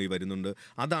നേരിടേണ്ടി വരുന്നുണ്ട്.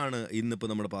 അതാണ്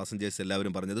ഇന്നിപ്പോൾ നമ്മുടെ പാസഞ്ചേഴ്സ്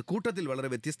എല്ലാവരും പറഞ്ഞത്. കൂട്ടത്തിൽ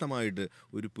വളരെ വ്യത്യസ്തമായിട്ട്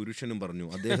ഒരു പുരുഷനും പറഞ്ഞു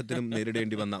അദ്ദേഹത്തിനും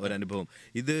നേരിടേണ്ടി വന്ന ഒരനുഭവം.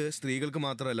 ഇത് സ്ത്രീകൾക്ക്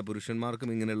മാത്രമല്ല,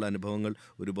 പുരുഷന്മാർക്കും ഇങ്ങനെയുള്ള അനുഭവങ്ങൾ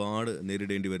ഒരുപാട്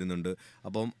നേരിടേണ്ടി വരുന്നുണ്ട്.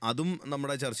 അപ്പം അതും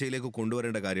നമ്മുടെ ചർച്ചയിലേക്ക്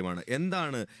കൊണ്ടുവരേണ്ട കാര്യമാണ്.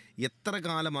 എന്താണ് എത്ര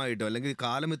കാലമായിട്ടും അല്ലെങ്കിൽ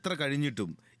കാലം ഇത്ര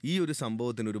കഴിഞ്ഞിട്ടും ഈ ഒരു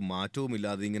സംഭവത്തിന് ഒരു മാറ്റവും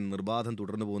ഇല്ലാതെ ഇങ്ങനെ നിർബാധം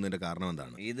തുടർന്നു പോകുന്നതിന്റെ കാരണം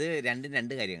എന്താണ്? ഇത്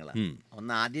രണ്ട് കാര്യങ്ങളാണ്.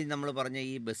 ഒന്ന്, ആദ്യം നമ്മൾ പറഞ്ഞ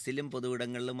ഈ ബസ്സിലും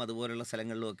പൊതുവിടങ്ങളിലും അതുപോലുള്ള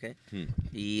സ്ഥലങ്ങളിലും ഒക്കെ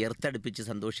ഈ എർത്തടുപ്പിച്ച്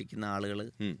സന്തോഷിക്കുന്ന ആളുകൾ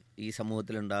ഈ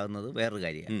സമൂഹത്തിൽ ഉണ്ടാകുന്നത് വേറൊരു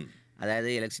കാര്യമാണ്. അതായത്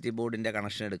ഇലക്ട്രിസിറ്റി ബോർഡിൻ്റെ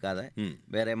കണക്ഷൻ എടുക്കാതെ,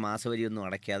 വേറെ മാസവരിയൊന്നും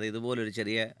അടയ്ക്കാതെ, ഇതുപോലൊരു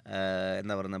ചെറിയ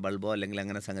എന്താ പറയുക ബൾബോ അല്ലെങ്കിൽ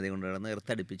അങ്ങനെ സംഗതി കൊണ്ട് കിടന്ന്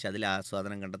എർത്തടുപ്പിച്ച് അതിൽ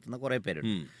ആസ്വാദനം കണ്ടെത്തുന്ന കുറേ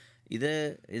പേരുണ്ട്.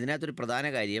 ഇതിനകത്തൊരു പ്രധാന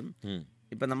കാര്യം,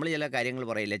 ഇപ്പം നമ്മൾ ചില കാര്യങ്ങൾ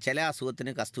പറയില്ല, ചില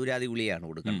അസുഖത്തിന് കസ്തൂരാതി ഗുളികയാണ്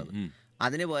കൊടുക്കേണ്ടത്.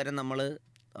 അതിന് പകരം നമ്മൾ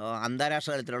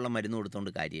അന്താരാഷ്ട്ര തലത്തിലുള്ള മരുന്ന്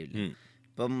കൊടുത്തുകൊണ്ട് കാര്യമില്ല.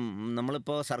 ഇപ്പം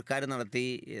നമ്മളിപ്പോൾ സർക്കാർ നടത്തി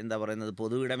എന്താ പറയുന്നത്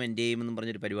പൊതുവിടം എൻ്റെയും എന്നും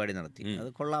പറഞ്ഞൊരു പരിപാടി നടത്തി. അത്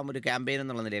കൊള്ളാം, ഒരു ക്യാമ്പയിൻ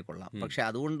എന്നുള്ള നിലയിൽ കൊള്ളാം. പക്ഷേ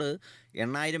അതുകൊണ്ട്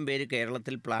 8000 പേര്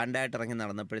കേരളത്തിൽ പ്ലാൻഡായിട്ട് ഇറങ്ങി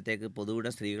നടന്നപ്പോഴത്തേക്ക്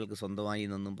പൊതുവിടം സ്ത്രീകൾക്ക് സ്വന്തമായി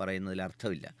എന്നൊന്നും പറയുന്നതിൽ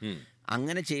അർത്ഥമില്ല.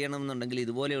 അങ്ങനെ ചെയ്യണമെന്നുണ്ടെങ്കിൽ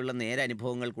ഇതുപോലെയുള്ള നേരെ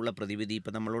അനുഭവങ്ങൾക്കുള്ള പ്രതിവിധി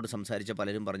ഇപ്പം നമ്മളോട് സംസാരിച്ച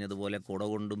പലരും പറഞ്ഞതുപോലെ കുട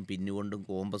കൊണ്ടും പിന്നുകൊണ്ടും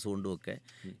കോമ്പസ് കൊണ്ടും ഒക്കെ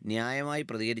ന്യായമായി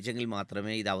പ്രതികരിച്ചെങ്കിൽ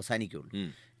മാത്രമേ ഇത് അവസാനിക്കുകയുള്ളൂ.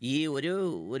 ഈ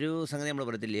ഒരു സംഗതി നമ്മൾ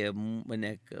പറയത്തില്ലേ,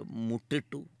 പിന്നെ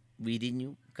മുട്ടിട്ടു,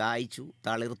 വിരിഞ്ഞു, കായ്ച്ചു,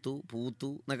 തളിർത്തു, പൂത്തു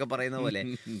എന്നൊക്കെ പറയുന്ന പോലെ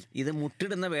ഇത്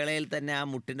മുട്ടിടുന്ന വേളയിൽ തന്നെ ആ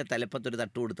മുട്ടിൻ്റെ തലപ്പത്തൊരു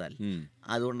തട്ട് കൊടുത്താൽ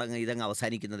അതുകൊണ്ടങ്ങ് ഇതങ്ങ്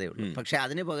അവസാനിക്കുന്നതേ ഉള്ളൂ. പക്ഷേ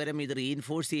അതിന് പകരം ഇത്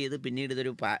റീഇൻഫോഴ്സ് ചെയ്ത് പിന്നീട്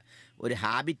ഒരു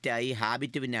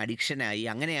ഹാബിറ്റ് പിന്നെ അഡിക്ഷനായി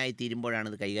അങ്ങനെയായി തീരുമ്പോഴാണ്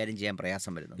ഇത് കൈകാര്യം ചെയ്യാൻ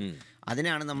പ്രയാസം വരുന്നത്.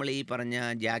 അതിനാണ് നമ്മൾ ഈ പറഞ്ഞ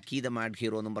ജാക്കി ദ മാഡ്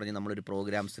ഹീറോ എന്നും പറഞ്ഞ് നമ്മളൊരു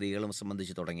പ്രോഗ്രാം സ്ത്രീകളെ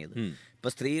സംബന്ധിച്ച് തുടങ്ങിയത്.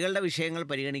 ഇപ്പോൾ സ്ത്രീകളുടെ വിഷയങ്ങൾ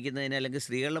പരിഗണിക്കുന്നതിന് അല്ലെങ്കിൽ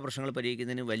സ്ത്രീകളുടെ പ്രശ്നങ്ങൾ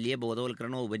പരിഹരിക്കുന്നതിന് വലിയ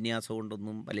ബോധവൽക്കരണമോ ഉപന്യാസം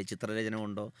കൊണ്ടൊന്നും അല്ലെങ്കിൽ ചിത്രരചന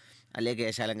കൊണ്ടോ അല്ലെങ്കിൽ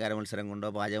കേശാലങ്കാര മത്സരം കൊണ്ടോ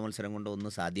പാചക മത്സരം കൊണ്ടോ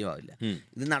ഒന്നും സാധ്യമാവില്ല.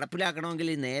 ഇത് നടപ്പിലാക്കണമെങ്കിൽ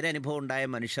ഈ നേരെ അനുഭവം ഉണ്ടായ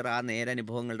മനുഷ്യർ ആ നേരെ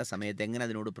അനുഭവങ്ങളുടെ സമയത്ത് എങ്ങനെ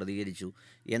അതിനോട് പ്രതികരിച്ചു,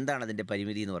 എന്താണ് അതിൻ്റെ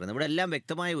പരിമിതി എന്ന് പറയുന്നത്. ഇവിടെ എല്ലാം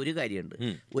വ്യക്തമായ ഒരു കാര്യമുണ്ട്.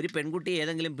 ഒരു പെൺകുട്ടി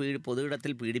ഏതെങ്കിലും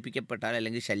പൊതുയിടത്തിൽ പീഡിപ്പിക്കപ്പെട്ടാൽ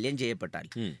അല്ലെങ്കിൽ ശല്യം ചെയ്യപ്പെട്ടാൽ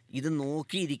ഇത്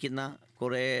നോക്കിയിരിക്കുന്ന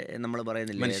കുറേ നമ്മൾ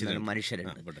പറയുന്നില്ല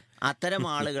മനുഷ്യരുണ്ട്. അത്തരം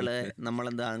ആളുകൾ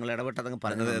നമ്മളെന്താ നിങ്ങൾ ഇടപെട്ടതങ്ങ്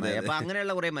പറഞ്ഞത്. അപ്പോൾ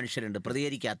അങ്ങനെയുള്ള കുറേ മനുഷ്യരുണ്ട്,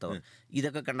 പ്രതികരിക്കാത്തവർ,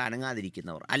 ഇതൊക്കെ കണ്ട്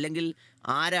അനങ്ങാതിരിക്കുന്നവർ, അല്ലെങ്കിൽ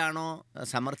ആരാണോ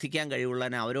സമർത്ഥിക്കാൻ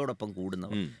കഴിവുള്ളതിനെ അവരോടൊപ്പം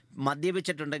കൂടുന്നവർ.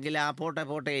 മദ്യപിച്ചിട്ടുണ്ടെങ്കിൽ ആ പോട്ടെ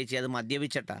ചേച്ചി അത്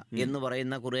മദ്യപിച്ചട്ട എന്ന്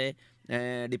പറയുന്ന കുറേ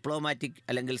ഡിപ്ലോമാറ്റിക്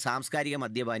അല്ലെങ്കിൽ സാംസ്കാരിക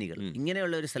മദ്യപാനികൾ.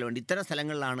 ഇങ്ങനെയുള്ള ഒരു സ്ഥലമുണ്ട്. ഇത്തരം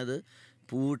സ്ഥലങ്ങളിലാണിത്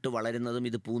പൂവിട്ട് വളരുന്നതും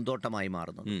ഇത് പൂന്തോട്ടമായി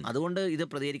മാറുന്നതും. അതുകൊണ്ട് ഇത്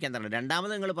പ്രതികരിക്കാൻ തന്നെ.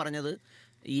 രണ്ടാമത് നിങ്ങൾ പറഞ്ഞത്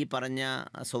ഈ പറഞ്ഞ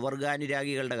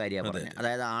സ്വവർഗാനുരാഗികളുടെ കാര്യമാണ് പറഞ്ഞത്.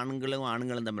 അതായത് ആണുങ്ങളും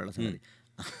തമ്മിലുള്ള സംഗതി.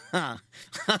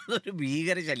 അതൊരു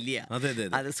ഭീകര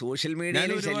ശല്യമാണ്. അത് സോഷ്യൽ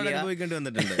മീഡിയയിലും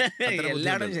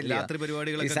എല്ലായിടും ശല്യം.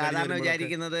 സാധാരണ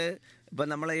വിചാരിക്കുന്നത് ഇപ്പം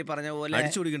നമ്മൾ ഈ പറഞ്ഞ പോലെ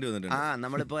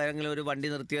നമ്മളിപ്പോൾ ഏതെങ്കിലും ഒരു വണ്ടി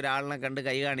നിർത്തി ഒരാളിനെ കണ്ട്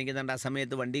കൈ കാണിക്കുന്നുണ്ട്, ആ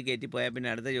സമയത്ത് വണ്ടി കയറ്റിപ്പോയാൽ പിന്നെ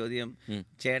അടുത്ത ചോദ്യം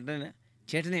ചേട്ടൻ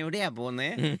എവിടെയാ പോകുന്നേ?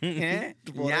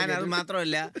 ഞാനത്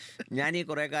മാത്രമല്ല, ഞാൻ ഈ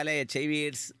കുറേ കാലം HIV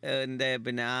AIDS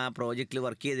പിന്നെ ആ പ്രോജക്റ്റിൽ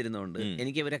വർക്ക് ചെയ്തിരുന്നതുകൊണ്ട്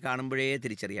എനിക്ക് ഇവരെ കാണുമ്പോഴേ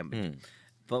തിരിച്ചറിയാൻ പറ്റും.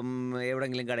 ഇപ്പം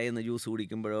എവിടെയെങ്കിലും കടയിൽ നിന്ന് ജ്യൂസ്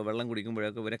കുടിക്കുമ്പോഴോ വെള്ളം കുടിക്കുമ്പോഴോ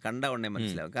ഒക്കെ ഇവരെ കണ്ട ഉടനെ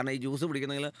മനസ്സിലാവും. കാരണം ഈ ജ്യൂസ്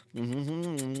കുടിക്കുന്നെങ്കിൽ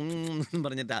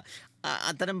പറഞ്ഞിട്ടാ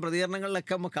അത്തരം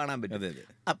പ്രതികരണങ്ങളിലൊക്കെ നമുക്ക് കാണാൻ പറ്റും.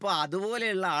 അപ്പോൾ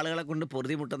അതുപോലെയുള്ള ആളുകളെ കൊണ്ട്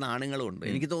പൊറുതിമുട്ടുന്ന ആണുങ്ങളും ഉണ്ട്.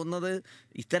 എനിക്ക് തോന്നുന്നത്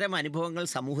ഇത്തരം അനുഭവങ്ങൾ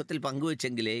സമൂഹത്തിൽ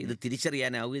പങ്കുവെച്ചെങ്കിലേ ഇത്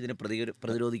തിരിച്ചറിയാനാവും, ഇതിനെ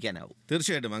പ്രതിരോധിക്കാനാവും.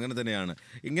 തീർച്ചയായിട്ടും അങ്ങനെ തന്നെയാണ്.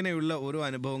 ഇങ്ങനെയുള്ള ഓരോ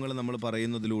അനുഭവങ്ങൾ നമ്മൾ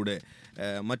പറയുന്നതിലൂടെ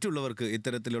മറ്റുള്ളവർക്ക്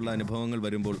ഇത്തരത്തിലുള്ള അനുഭവങ്ങൾ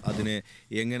വരുമ്പോൾ അതിനെ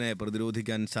എങ്ങനെ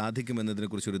പ്രതിരോധിക്കാൻ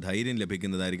സാധിക്കുമെന്നതിനെക്കുറിച്ചൊരു ധൈര്യം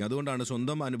ലഭിക്കുന്നതായിരിക്കും. അതുകൊണ്ടാണ്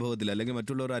സ്വന്തം അനുഭവത്തിൽ അല്ലെങ്കിൽ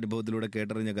മറ്റുള്ളവരുടെ അനുഭവത്തിലൂടെ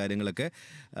കേട്ടറിഞ്ഞ കാര്യങ്ങളൊക്കെ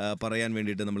പറയാൻ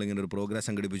വേണ്ടിയിട്ട് നമ്മളിങ്ങനെ ഒരു പ്രോഗ്രാം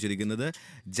സംഘടിപ്പിച്ചിരിക്കുന്നത്.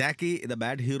 ജാക്കി ദ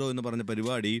ബാഡ് ഹീറോ എന്ന് പറഞ്ഞ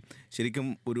പരിപാടി ശരിക്കും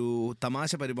ഒരു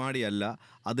തമാശ പരിപാടിയല്ല.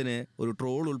 അതിന് ഒരു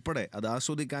ട്രോൾ ഉൾപ്പെടെ അത്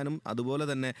ആസ്വദിക്കാനും അതുപോലെ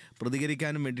തന്നെ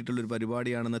പ്രതികരിക്കാനും വേണ്ടിയിട്ടുള്ളൊരു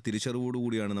പരിപാടിയാണെന്ന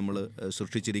തിരിച്ചറിവോടുകൂടിയാണ് നമ്മൾ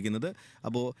സൃഷ്ടിച്ചിരിക്കുന്നത്.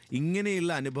 അപ്പോൾ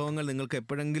ഇങ്ങനെയുള്ള അനുഭവങ്ങൾ നിങ്ങൾക്ക്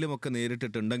എപ്പോഴെങ്കിലുമൊക്കെ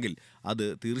നേരിട്ടിട്ടുണ്ടെങ്കിൽ അത്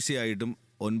തീർച്ചയായിട്ടും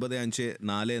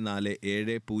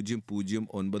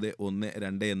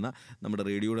 9547000912 എന്ന നമ്മുടെ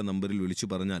റേഡിയോയുടെ നമ്പറിൽ വിളിച്ചു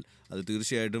പറഞ്ഞാൽ അത്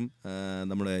തീർച്ചയായിട്ടും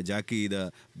നമ്മുടെ ജാക്കി ദ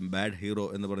ബാഡ് ഹീറോ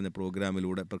എന്ന് പറഞ്ഞ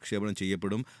പ്രോഗ്രാമിലൂടെ പ്രക്ഷേപണം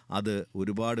ചെയ്യപ്പെടും. അത്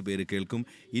ഒരുപാട് പേര് കേൾക്കും.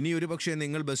 ഇനി ഒരു പക്ഷേ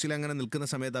നിങ്ങൾ ബസ്സിൽ അങ്ങനെ നിൽക്കുന്ന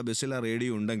സമയത്ത് ആ ബസ്സിൽ ആ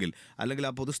റേഡിയോ ഉണ്ടെങ്കിൽ അല്ലെങ്കിൽ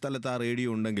ആ പൊതുസ്ഥലത്ത് ആ റേഡിയോ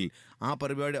ഉണ്ടെങ്കിൽ ആ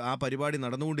പരിപാടി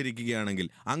നടന്നുകൊണ്ടിരിക്കുകയാണെങ്കിൽ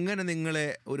അങ്ങനെ നിങ്ങളെ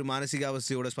ഒരു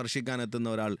മാനസികാവസ്ഥയോടെ സ്പർശിക്കാനെത്തുന്ന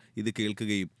ഒരാൾ ഇത്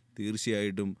കേൾക്കുകയും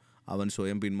തീർച്ചയായിട്ടും അവൻ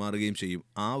സ്വയം പിന്മാറുകയും ചെയ്യും.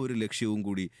 ആ ഒരു ലക്ഷ്യവും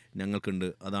കൂടി ഞങ്ങൾക്കുണ്ട്.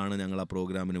 അതാണ് ഞങ്ങൾ ആ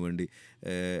പ്രോഗ്രാമിന് വേണ്ടി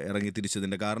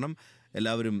ഇറങ്ങിത്തിരിച്ചതിൻ്റെ കാരണം.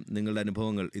 എല്ലാവരും നിങ്ങളുടെ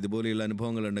അനുഭവങ്ങൾ ഇതുപോലെയുള്ള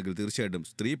അനുഭവങ്ങളുണ്ടെങ്കിൽ തീർച്ചയായിട്ടും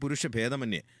സ്ത്രീ പുരുഷ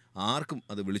ഭേദമന്യേ ആർക്കും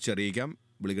അത് വിളിച്ചറിയിക്കാം.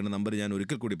 വിളിക്കേണ്ട നമ്പർ ഞാൻ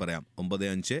ഒരിക്കൽ കൂടി പറയാം: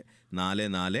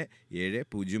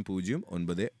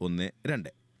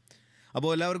 9544700912. അപ്പോൾ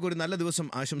എല്ലാവർക്കും ഒരു നല്ല ദിവസം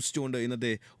ആശംസിച്ചുകൊണ്ട്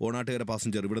ഇന്നത്തെ ഓണാട്ടുകര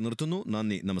പാസഞ്ചർ ഇവിടെ നിർത്തുന്നു.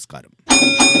 നന്ദി, നമസ്കാരം.